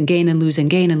lose and gain and lose and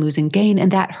gain and lose and gain.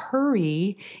 And that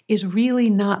hurry is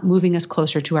really not moving us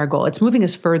closer to our goal. It's moving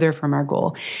us further from our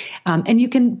goal. And you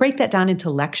can break that down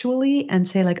intellectually and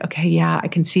say like, okay, yeah, I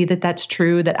can see that that's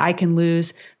true, that I can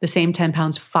lose the same 10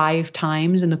 pounds 5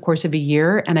 times in the course of a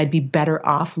year, and I'd be better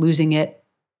off losing it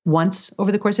once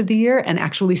over the course of the year and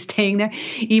actually staying there,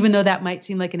 even though that might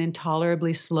seem like an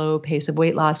intolerably slow pace of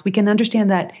weight loss. We can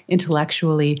understand that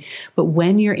intellectually, but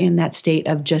when you're in that state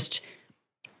of just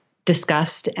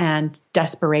disgust and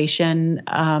desperation,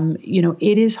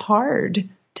 it is hard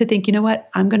to think, you know what,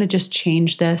 I'm going to just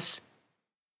change this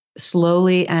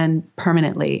slowly and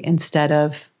permanently instead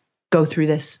of go through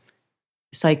this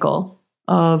cycle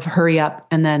of hurry up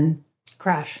and then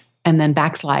crash. And then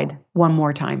backslide one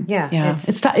more time. Yeah.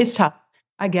 It's tough. It's tough.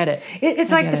 I get it.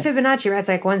 It's like the Fibonacci, right? It's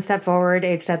like 1 step forward,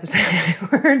 8 steps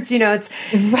backwards. It's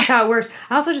how it works.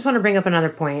 I also just want to bring up another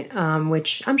point,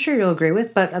 which I'm sure you'll agree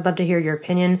with, but I'd love to hear your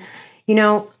opinion.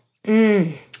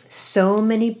 So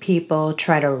many people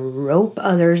try to rope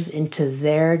others into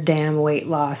their damn weight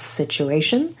loss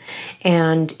situation,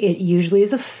 and it usually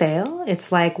is a fail.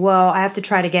 It's like, well, I have to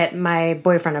try to get my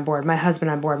boyfriend on board, my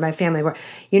husband on board, my family on board.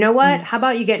 You know what? How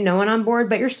about you get no one on board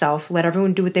but yourself? Let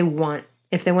everyone do what they want.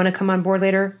 If they want to come on board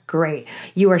later, great.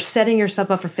 You are setting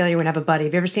yourself up for failure when you have a buddy.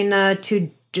 Have you ever seen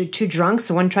two drunks?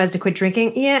 So one tries to quit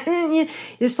drinking. Yeah.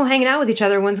 You're still hanging out with each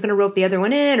other. One's going to rope the other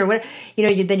one in, or what?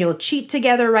 Then you'll cheat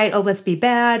together, right? Oh, let's be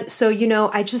bad. So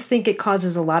I just think it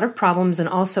causes a lot of problems. And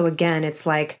also, again, it's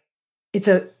like it's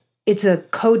a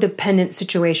codependent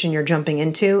situation you're jumping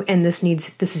into, and this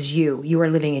is you. You are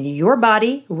living in your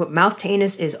body. Mouth to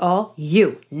anus is all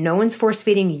you. No one's force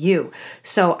feeding you.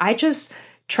 So I just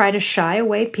try to shy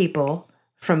away people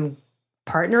from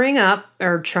partnering up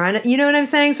or trying to, you know what I'm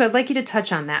saying? So I'd like you to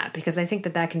touch on that, because I think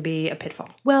that can be a pitfall.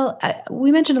 Well,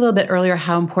 we mentioned a little bit earlier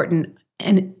how important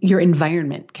your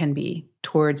environment can be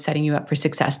towards setting you up for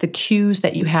success, the cues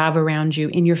that you have around you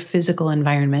in your physical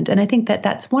environment. And I think that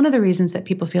that's one of the reasons that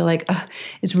people feel like,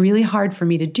 it's really hard for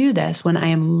me to do this when I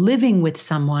am living with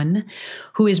someone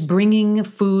who is bringing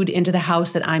food into the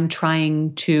house that I'm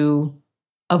trying to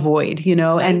avoid,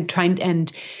 right. And trying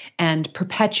and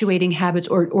perpetuating habits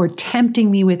or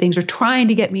tempting me with things or trying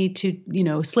to get me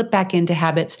to, slip back into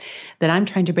habits that I'm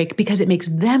trying to break, because it makes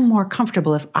them more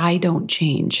comfortable if I don't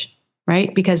change,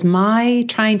 right? Because my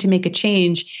trying to make a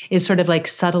change is sort of like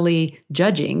subtly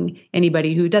judging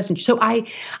anybody who doesn't. So I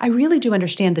really do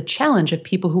understand the challenge of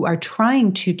people who are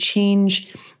trying to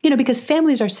change, because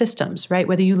families are systems, right?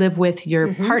 Whether you live with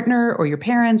your partner or your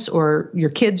parents or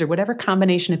your kids or whatever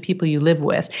combination of people you live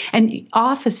with. And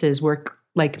offices work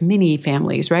like mini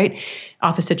families, right?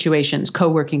 Office situations,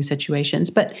 co-working situations.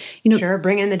 But, sure,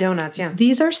 bring in the donuts. Yeah.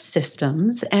 These are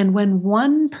systems. And when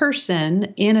one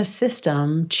person in a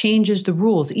system changes the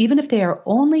rules, even if they are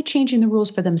only changing the rules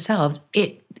for themselves,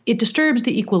 it disturbs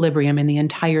the equilibrium in the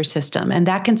entire system. And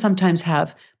that can sometimes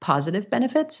have positive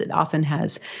benefits. It often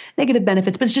has negative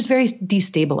benefits, but it's just very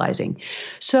destabilizing.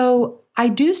 So I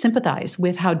do sympathize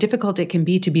with how difficult it can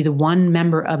be to be the one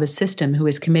member of a system who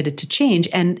is committed to change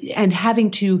and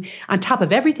having to, on top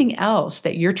of everything else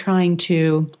that you're trying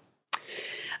to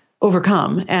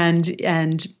overcome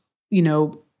and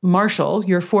marshal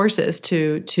your forces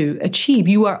to achieve,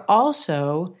 you are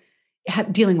also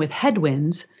dealing with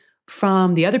headwinds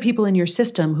from the other people in your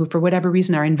system who, for whatever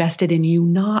reason, are invested in you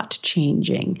not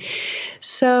changing.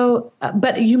 So,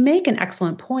 but you make an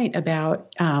excellent point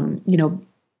about,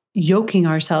 yoking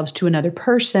ourselves to another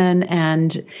person and,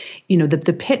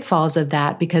 the pitfalls of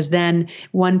that, because then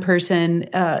one person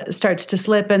starts to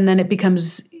slip and then it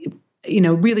becomes,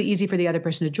 really easy for the other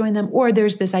person to join them. Or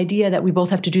there's this idea that we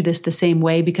both have to do this the same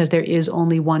way because there is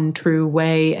only one true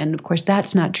way. And of course,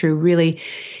 that's not true. Really,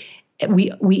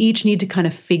 we each need to kind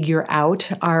of figure out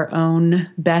our own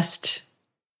best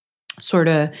sort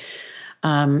of,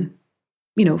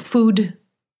 food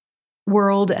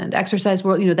world and exercise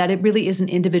world, that it really is an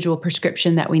individual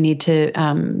prescription that we need to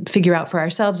figure out for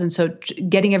ourselves. And so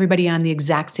getting everybody on the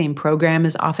exact same program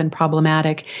is often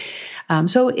problematic.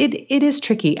 So it is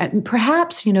tricky. And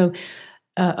perhaps,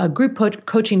 a group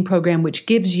coaching program which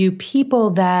gives you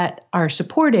people that are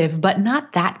supportive, but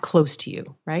not that close to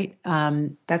you, right?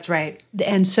 That's right.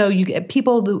 And so you get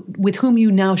people with whom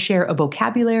you now share a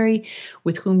vocabulary,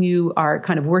 with whom you are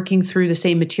kind of working through the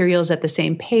same materials at the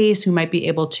same pace, who might be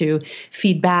able to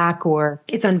feed back or...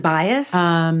 It's unbiased.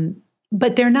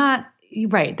 But they're not...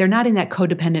 Right. They're not in that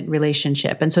codependent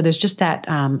relationship. And so there's just that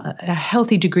a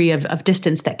healthy degree of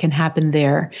distance that can happen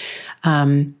there.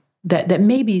 That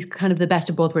may be kind of the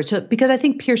best of both worlds. So, because I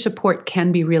think peer support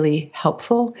can be really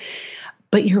helpful,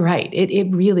 but you're right.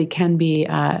 It really can be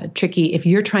tricky if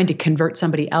you're trying to convert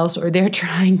somebody else or they're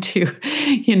trying to,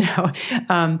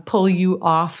 pull you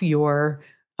off your,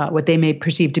 what they may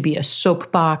perceive to be a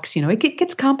soapbox. It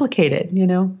gets complicated,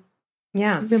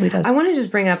 Yeah, it really does. I want to just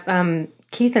bring up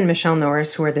Keith and Michelle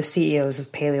Norris, who are the CEOs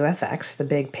of PaleoFX, the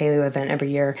big paleo event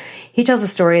every year. He tells a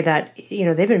story that,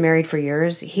 they've been married for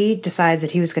years. He decides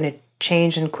that he was going to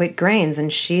change and quit grains.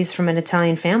 And she's from an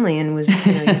Italian family and was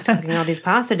used to cooking all these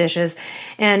pasta dishes.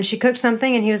 And she cooked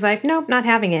something and he was like, nope, not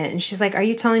having it. And she's like, are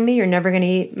you telling me you're never going to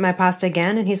eat my pasta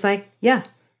again? And he's like, yeah.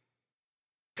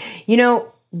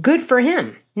 Good for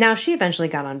him. Now, she eventually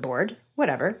got on board,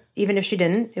 whatever. Even if she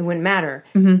didn't, it wouldn't matter.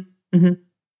 Mm-hmm. Mm-hmm.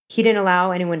 He didn't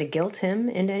allow anyone to guilt him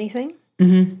into anything.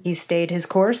 Mm-hmm. He stayed his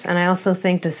course. And I also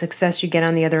think the success you get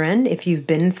on the other end, if you've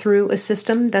been through a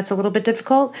system that's a little bit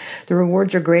difficult, the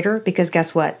rewards are greater because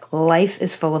guess what? Life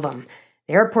is full of them.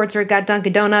 The airports are got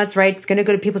Dunkin' Donuts, right? Going to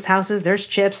go to people's houses. There's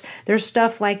chips. There's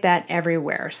stuff like that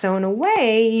everywhere. So in a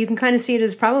way, you can kind of see it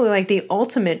as probably like the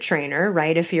ultimate trainer,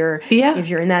 right? If you're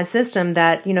in that system,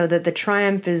 that that the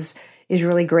Triumph is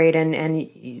really great,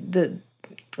 and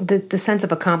the sense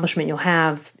of accomplishment you'll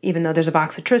have, even though there's a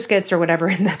box of Triscuits or whatever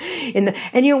in the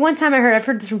and one time I've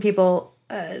heard this from people,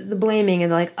 the blaming, and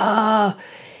they're like, oh,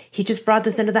 he just brought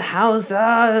this into the house.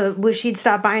 Wish he'd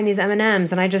stop buying these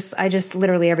M&Ms. And I just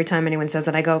literally every time anyone says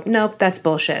that, I go, nope, that's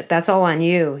bullshit. That's all on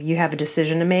you. You have a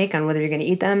decision to make on whether you're going to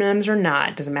eat the M&Ms or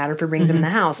not. It doesn't matter if it brings them in the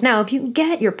house. Now, if you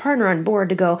get your partner on board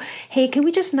to go, hey, can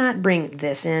we just not bring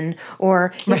this in?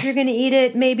 Or if you're going to eat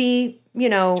it, maybe,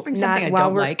 not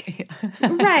while we're like.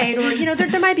 right. Or,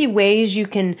 there might be ways you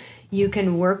can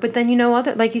work, but then,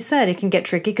 like you said, it can get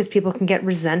tricky because people can get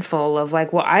resentful of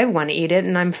like, well, I want to eat it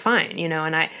and I'm fine, and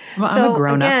I'm a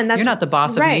grown up. You're not the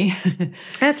boss of me.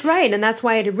 That's right. And that's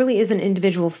why it really is an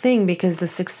individual thing, because the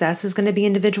success is going to be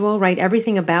individual, right?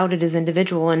 Everything about it is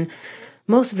individual. And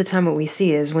most of the time what we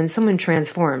see is when someone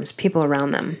transforms, people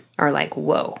around them are like,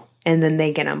 whoa. And then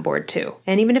they get on board too.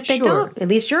 And even if they don't, at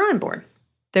least you're on board.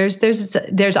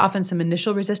 There's often some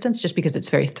initial resistance just because it's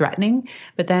very threatening.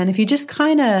 But then if you just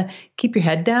kind of keep your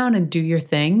head down and do your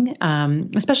thing,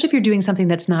 especially if you're doing something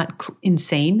that's not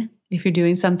insane, if you're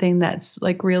doing something that's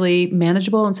like really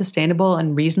manageable and sustainable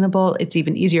and reasonable, it's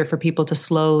even easier for people to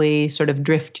slowly sort of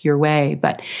drift your way.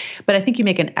 But I think you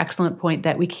make an excellent point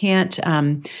that we can't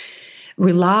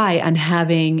rely on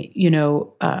having,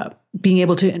 being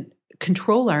able to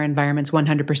control our environments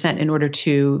 100% in order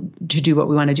to do what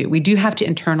we want to do. We do have to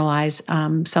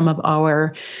internalize some of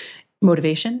our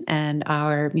motivation and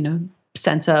our,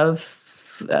 sense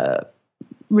of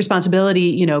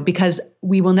responsibility, because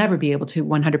we will never be able to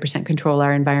 100% control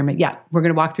our environment. Yeah, we're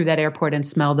going to walk through that airport and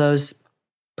smell those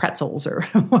pretzels or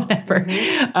whatever,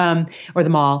 or the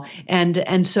mall.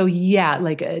 And so,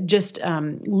 just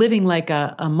living like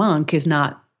a monk is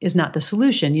not the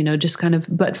solution, just kind of,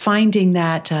 but finding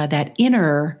that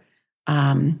inner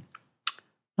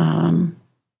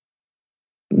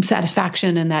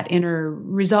satisfaction and that inner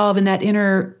resolve and that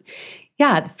inner,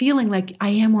 feeling like I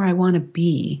am where I want to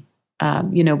be,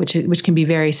 which can be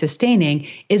very sustaining,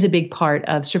 is a big part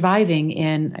of surviving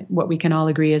in what we can all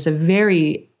agree is a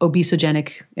very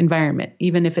obesogenic environment.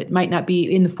 Even if it might not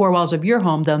be in the four walls of your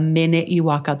home, the minute you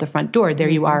walk out the front door, there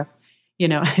you are.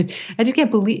 I just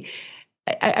can't believe.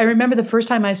 I remember the first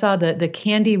time I saw the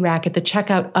candy rack at the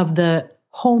checkout of the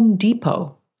Home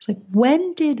Depot. It's like,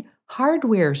 when did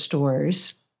hardware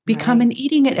stores become an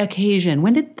eating occasion?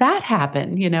 When did that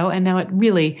happen? And now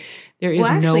there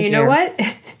is no. You know what?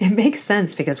 It makes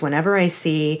sense, because whenever I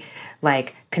see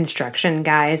like construction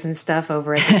guys and stuff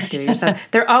over at the do-yourself,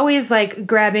 they're always like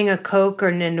grabbing a Coke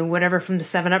or whatever from the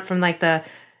 7-Up from like the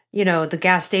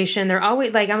gas station. They're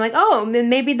always like, I'm like, oh,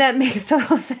 maybe that makes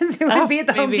total sense. It would be at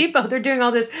the Home Depot. They're doing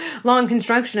all this long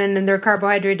construction and they're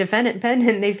carbohydrate dependent,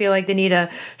 and they feel like they need a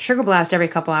sugar blast every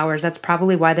couple hours. That's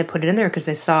probably why they put it in there, because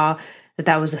they saw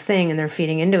that was a thing and they're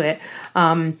feeding into it.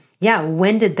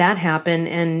 When did that happen?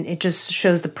 And it just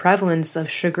shows the prevalence of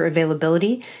sugar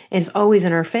availability. And it's always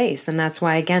in our face. And that's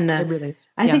why, again, it really is.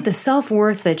 I think the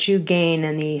self-worth that you gain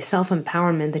and the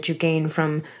self-empowerment that you gain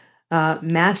from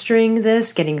mastering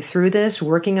this, getting through this,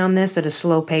 working on this at a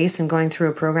slow pace and going through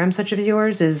a program such as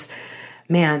yours is,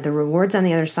 man, the rewards on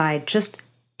the other side, just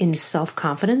in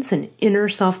self-confidence and inner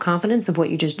self-confidence of what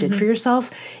you just did for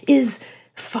yourself, is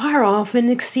far off and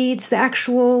exceeds the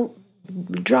actual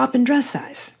drop in dress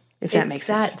size, if that makes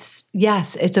sense.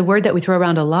 Yes, it's a word that we throw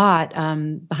around a lot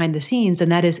behind the scenes,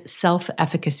 and that is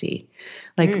self-efficacy.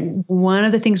 Like one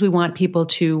of the things we want people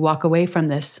to walk away from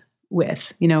this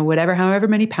with, however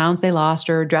many pounds they lost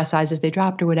or dress sizes they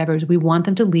dropped or whatever, we want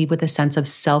them to leave with a sense of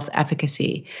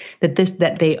self-efficacy,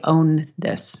 that they own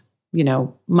this,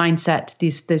 mindset,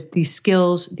 these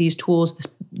skills, these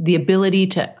tools, the ability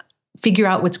to figure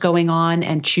out what's going on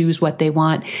and choose what they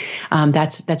want.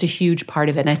 That's a huge part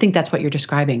of it. And I think that's what you're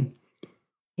describing.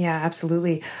 Yeah,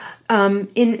 absolutely.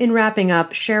 In wrapping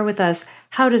up, share with us,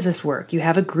 how does this work? You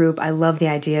have a group. I love the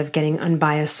idea of getting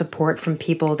unbiased support from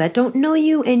people that don't know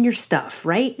you and your stuff,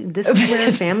 right? This is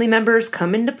where family members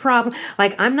come into problem.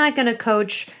 Like, I'm not going to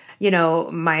coach,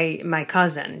 my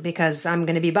cousin because I'm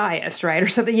going to be biased, right? Or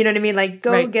something, you know what I mean? Like,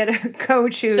 go get a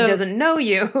coach who doesn't know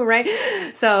you, right?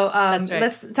 So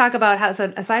let's talk about how,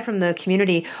 so aside from the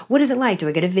community, what is it like? Do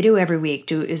I get a video every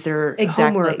week? Is there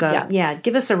homework?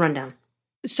 Give us a rundown.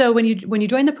 So when you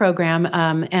join the program,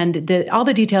 and all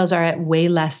the details are at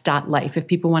wayless.life if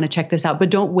people want to check this out,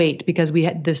 but don't wait because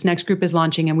this next group is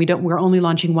launching and we're only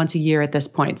launching once a year at this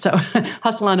point. So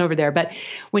hustle on over there. But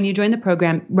when you join the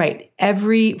program, right,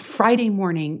 every Friday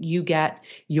morning you get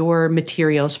your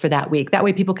materials for that week. That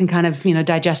way people can kind of,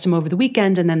 digest them over the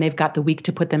weekend and then they've got the week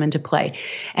to put them into play.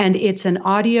 And it's an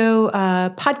audio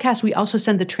podcast. We also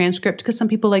send the transcript because some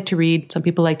people like to read, some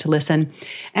people like to listen.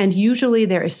 And usually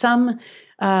there is some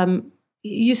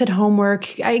you said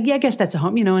homework. I guess that's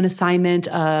an assignment,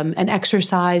 an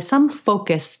exercise, some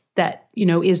focus that,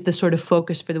 is the sort of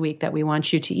focus for the week that we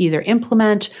want you to either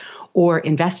implement or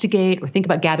investigate or think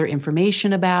about, gather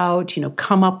information about,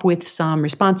 come up with some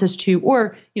responses to,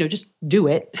 or, just do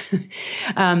it.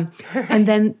 And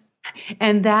then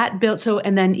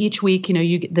each week,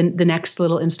 you get the next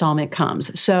little installment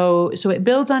comes. So it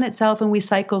builds on itself and we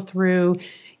cycle through,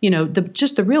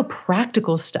 the real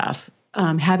practical stuff.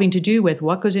 Having to do with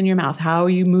what goes in your mouth, how are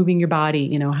you moving your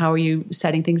body, how are you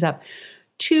setting things up,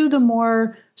 to the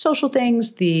more social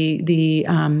things, the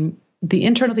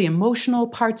internal, the emotional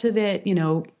parts of it,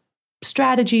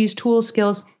 strategies, tools,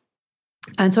 skills.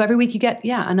 And so every week you get,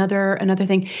 another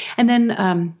thing. And then,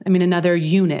 another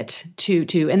unit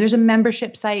too. And there's a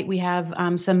membership site. We have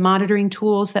some monitoring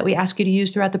tools that we ask you to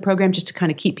use throughout the program just to kind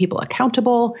of keep people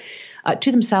accountable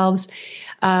to themselves.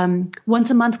 Once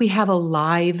a month, we have a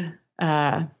live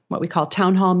what we call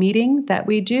town hall meeting that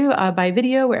we do by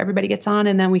video where everybody gets on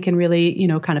and then we can really,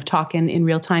 kind of talk in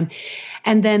real time.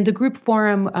 And then the group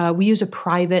forum, we use a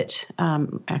private,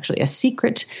 actually a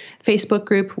secret Facebook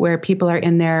group where people are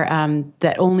in there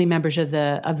that only members of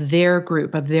their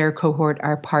group, of their cohort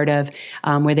are part of,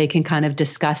 where they can kind of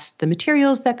discuss the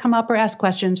materials that come up or ask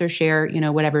questions or share,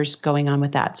 whatever's going on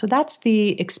with that. So that's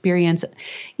the experience.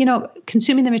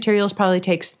 Consuming the materials probably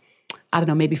takes,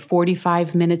 maybe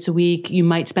 45 minutes a week. You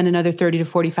might spend another 30 to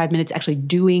 45 minutes actually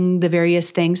doing the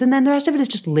various things. And then the rest of it is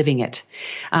just living it.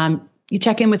 You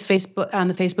check in with Facebook on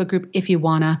the Facebook group if you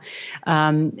wanna.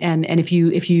 And if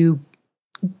you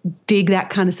dig that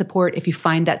kind of support, if you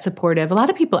find that supportive, a lot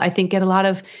of people, I think, get a lot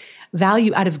of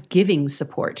value out of giving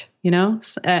support, and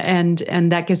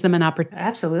that gives them an opportunity.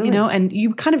 Absolutely. And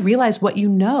you kind of realize what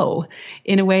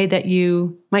in a way that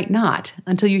you might not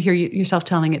until you hear yourself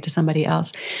telling it to somebody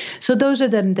else. So those are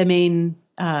the main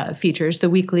features: the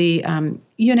weekly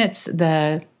units,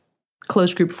 the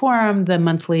closed group forum, the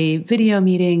monthly video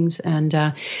meetings, and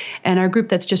our group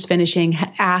that's just finishing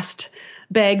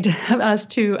begged us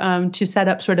to set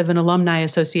up sort of an alumni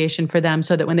association for them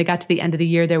so that when they got to the end of the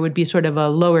year, there would be sort of a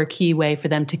lower key way for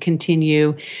them to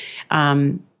continue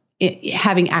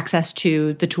having access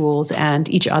to the tools and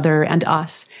each other and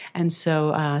us. And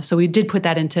so we did put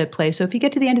that into place. So if you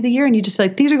get to the end of the year and you just feel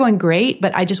like things are going great,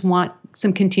 but I just want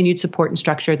some continued support and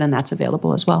structure, then that's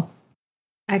available as well.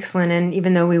 Excellent. And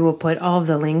even though we will put all of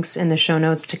the links in the show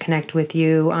notes to connect with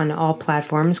you on all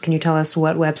platforms, can you tell us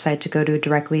what website to go to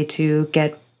directly to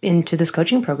get into this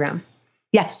coaching program?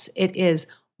 Yes, it is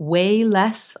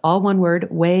wayless, all one word,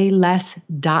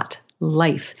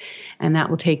 wayless.life. And that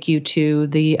will take you to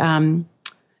the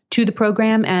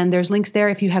program. And there's links there.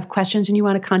 If you have questions and you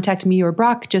want to contact me or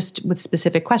Brock just with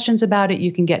specific questions about it,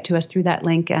 you can get to us through that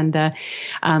link. And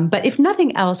but if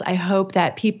nothing else, I hope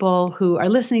that people who are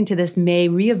listening to this may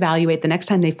reevaluate the next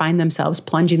time they find themselves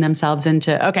plunging themselves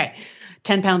into,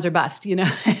 10 pounds or bust,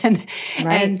 and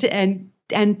right.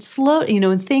 and slow,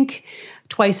 and think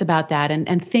twice about that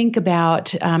and think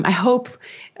about, I hope,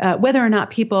 whether or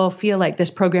not people feel like this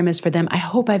program is for them, I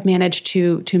hope I've managed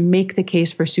to make the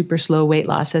case for super slow weight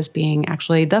loss as being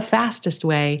actually the fastest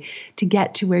way to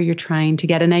get to where you're trying to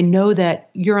get. And I know that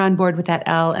you're on board with that,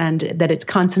 Elle, and that it's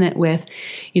consonant with,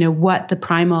 what the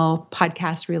Primal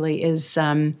podcast really is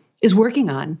working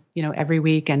on, every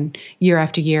week and year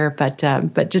after year,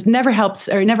 but just never helps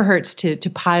or never hurts to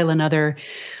pile another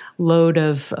load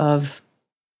of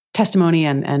testimony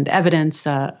and evidence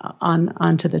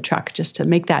onto the truck just to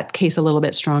make that case a little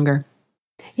bit stronger.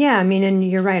 Yeah, and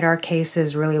you're right. Our case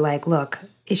is really like, look,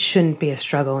 it shouldn't be a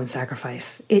struggle and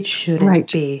sacrifice. It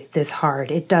shouldn't be this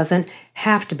hard. It doesn't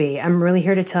have to be. I'm really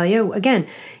here to tell you, again,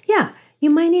 you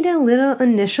might need a little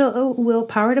initial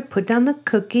willpower to put down the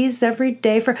cookies every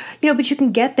day but you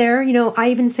can get there. I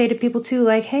even say to people too,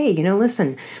 like, hey,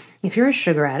 listen, if you're a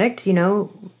sugar addict,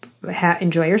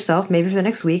 enjoy yourself maybe for the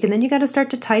next week, and then you got to start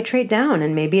to titrate down,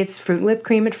 and maybe it's fruit and whipped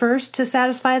cream at first to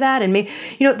satisfy that, and maybe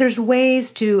there's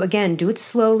ways to, again, do it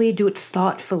slowly, do it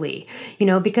thoughtfully,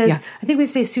 because I think we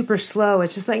say super slow.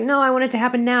 It's just like, no, I want it to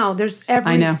happen now. There's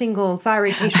every single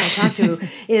thyroid patient I talk to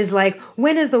is like,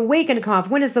 when is the wake and cough?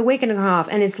 When is the wake and cough?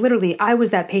 And it's literally, I was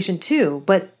that patient too.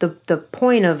 But the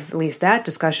point of at least that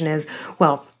discussion is,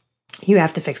 well, you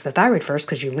have to fix the thyroid first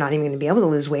because you're not even going to be able to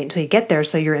lose weight until you get there.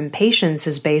 So your impatience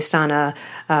is based on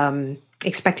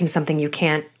expecting something you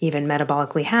can't even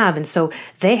metabolically have. And so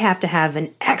they have to have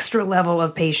an extra level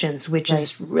of patience, which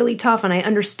is really tough. And I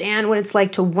understand what it's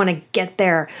like to want to get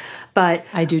there. But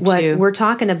I do what too. We're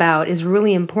talking about is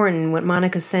really important. What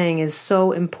Monica's saying is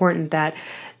so important, that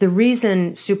the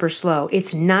reason super slow,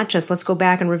 it's not just, let's go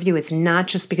back and review, it's not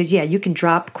just because, you can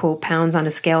drop, quote, pounds on a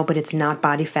scale, but it's not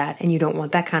body fat, and you don't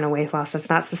want that kind of weight loss. That's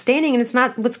not sustaining, and it's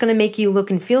not what's going to make you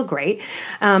look and feel great.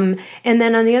 And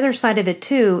then on the other side of it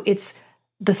too, it's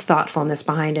the thoughtfulness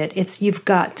behind it. It's, you've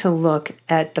got to look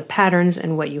at the patterns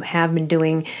and what you have been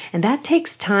doing, and that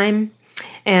takes time.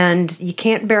 And you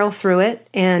can't barrel through it.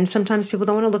 And sometimes people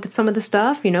don't want to look at some of the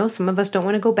stuff. Some of us don't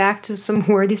want to go back to some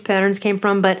where these patterns came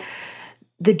from, but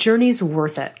the journey's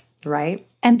worth it, right?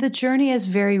 And the journey is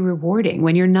very rewarding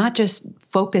when you're not just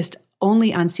focused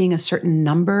only on seeing a certain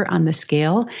number on the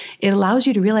scale. It allows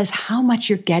you to realize how much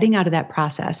you're getting out of that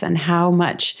process and how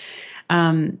much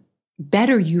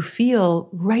better you feel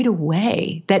right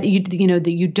away. That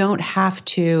that you don't have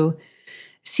to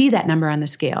see that number on the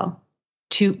scale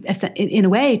to, in a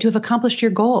way, to have accomplished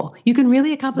your goal. You can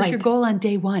really accomplish your goal on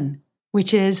day one,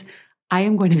 which is, I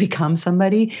am going to become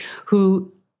somebody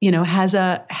who has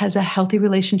a healthy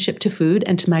relationship to food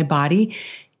and to my body.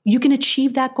 You can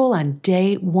achieve that goal on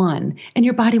day one, and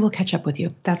your body will catch up with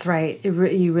you. That's right.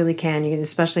 You really can.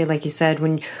 Especially like you said,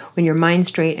 when your mind's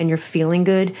straight and you're feeling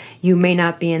good, you may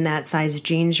not be in that size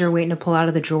jeans you're waiting to pull out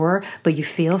of the drawer, but you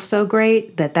feel so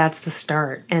great that that's the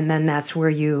start. And then that's where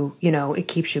it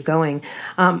keeps you going.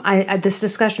 This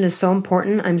discussion is so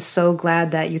important. I'm so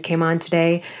glad that you came on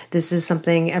today. This is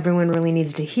something everyone really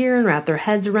needs to hear and wrap their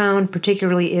heads around,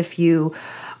 particularly if you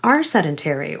are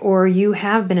sedentary, or you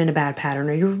have been in a bad pattern,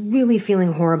 or you're really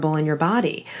feeling horrible in your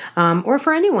body. Or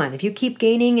for anyone, if you keep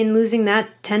gaining and losing that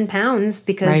 10 pounds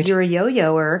because you're a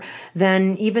yo-yoer,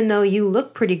 then even though you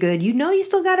look pretty good, you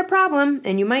still got a problem,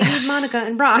 and you might need Monica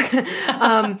and Brock.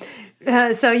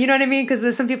 So you know what I mean?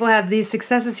 Because some people have these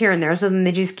successes here and there, so then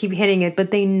they just keep hitting it,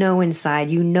 but they know inside,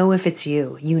 if it's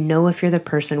you, if you're the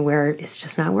person where it's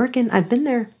just not working. I've been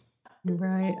there.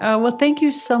 Right. Well, thank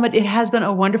you so much. It has been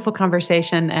a wonderful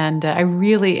conversation, and I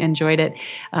really enjoyed it.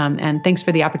 And thanks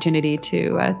for the opportunity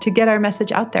to get our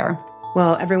message out there.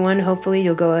 Well, everyone, hopefully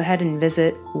you'll go ahead and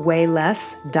visit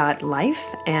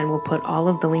wayless.life, and we'll put all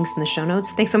of the links in the show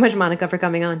notes. Thanks so much, Monica, for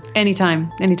coming on.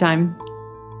 Anytime.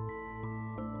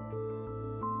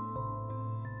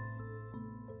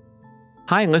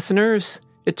 Hi, listeners.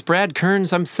 It's Brad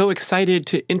Kearns. I'm so excited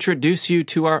to introduce you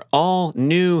to our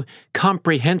all-new,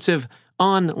 comprehensive,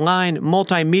 online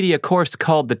multimedia course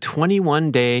called the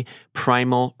 21-Day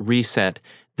Primal Reset.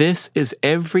 This is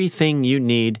everything you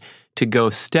need to go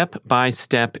step by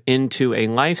step into a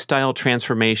lifestyle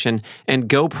transformation and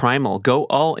go primal, go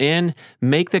all in,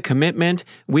 make the commitment.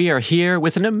 We are here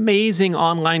with an amazing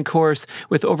online course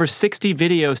with over 60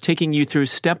 videos taking you through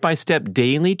step-by-step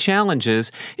daily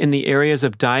challenges in the areas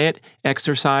of diet,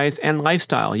 exercise, and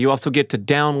lifestyle. You also get to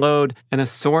download an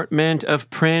assortment of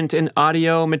print and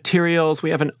audio materials. We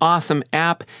have an awesome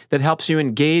app that helps you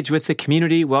engage with the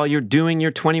community while you're doing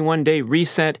your 21-day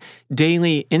reset,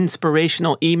 daily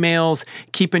inspirational emails,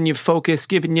 keeping you focused,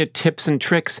 giving you tips and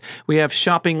tricks. We have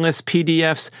shopping list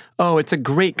PDFs. Oh, it's a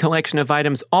great collection of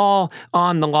items all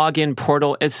on the login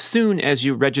portal. As soon as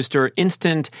you register,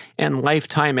 instant and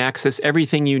lifetime access,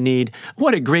 everything you need.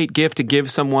 What a great gift to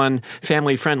give someone,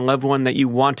 family, friend, loved one that you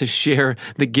want to share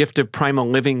the gift of primal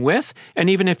living with. And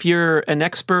even if you're an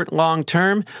expert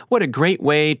long-term, what a great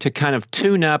way to kind of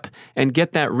tune up and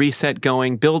get that reset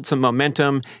going, build some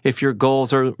momentum if your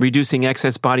goals are reducing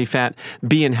excess body fat,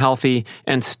 being healthy,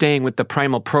 and staying with the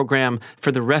primal program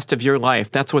for the rest of your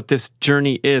life. That's what this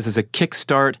journey is a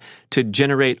kickstart to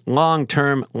generate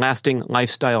long-term, lasting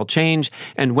lifestyle change.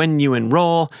 And when you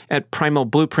enroll at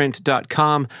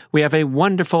primalblueprint.com, we have a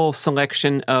wonderful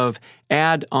selection of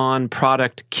add-on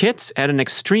product kits at an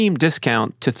extreme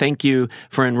discount to thank you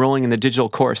for enrolling in the digital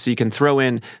course. So you can throw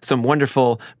in some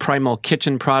wonderful Primal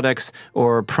Kitchen products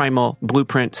or Primal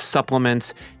Blueprint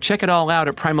supplements. Check it all out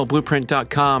at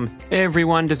primalblueprint.com.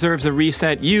 Everyone deserves a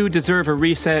reset. You deserve a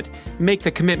reset. Make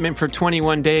the commitment for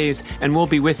 21 days, and we'll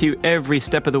be with you every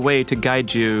step of the way to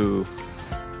guide you.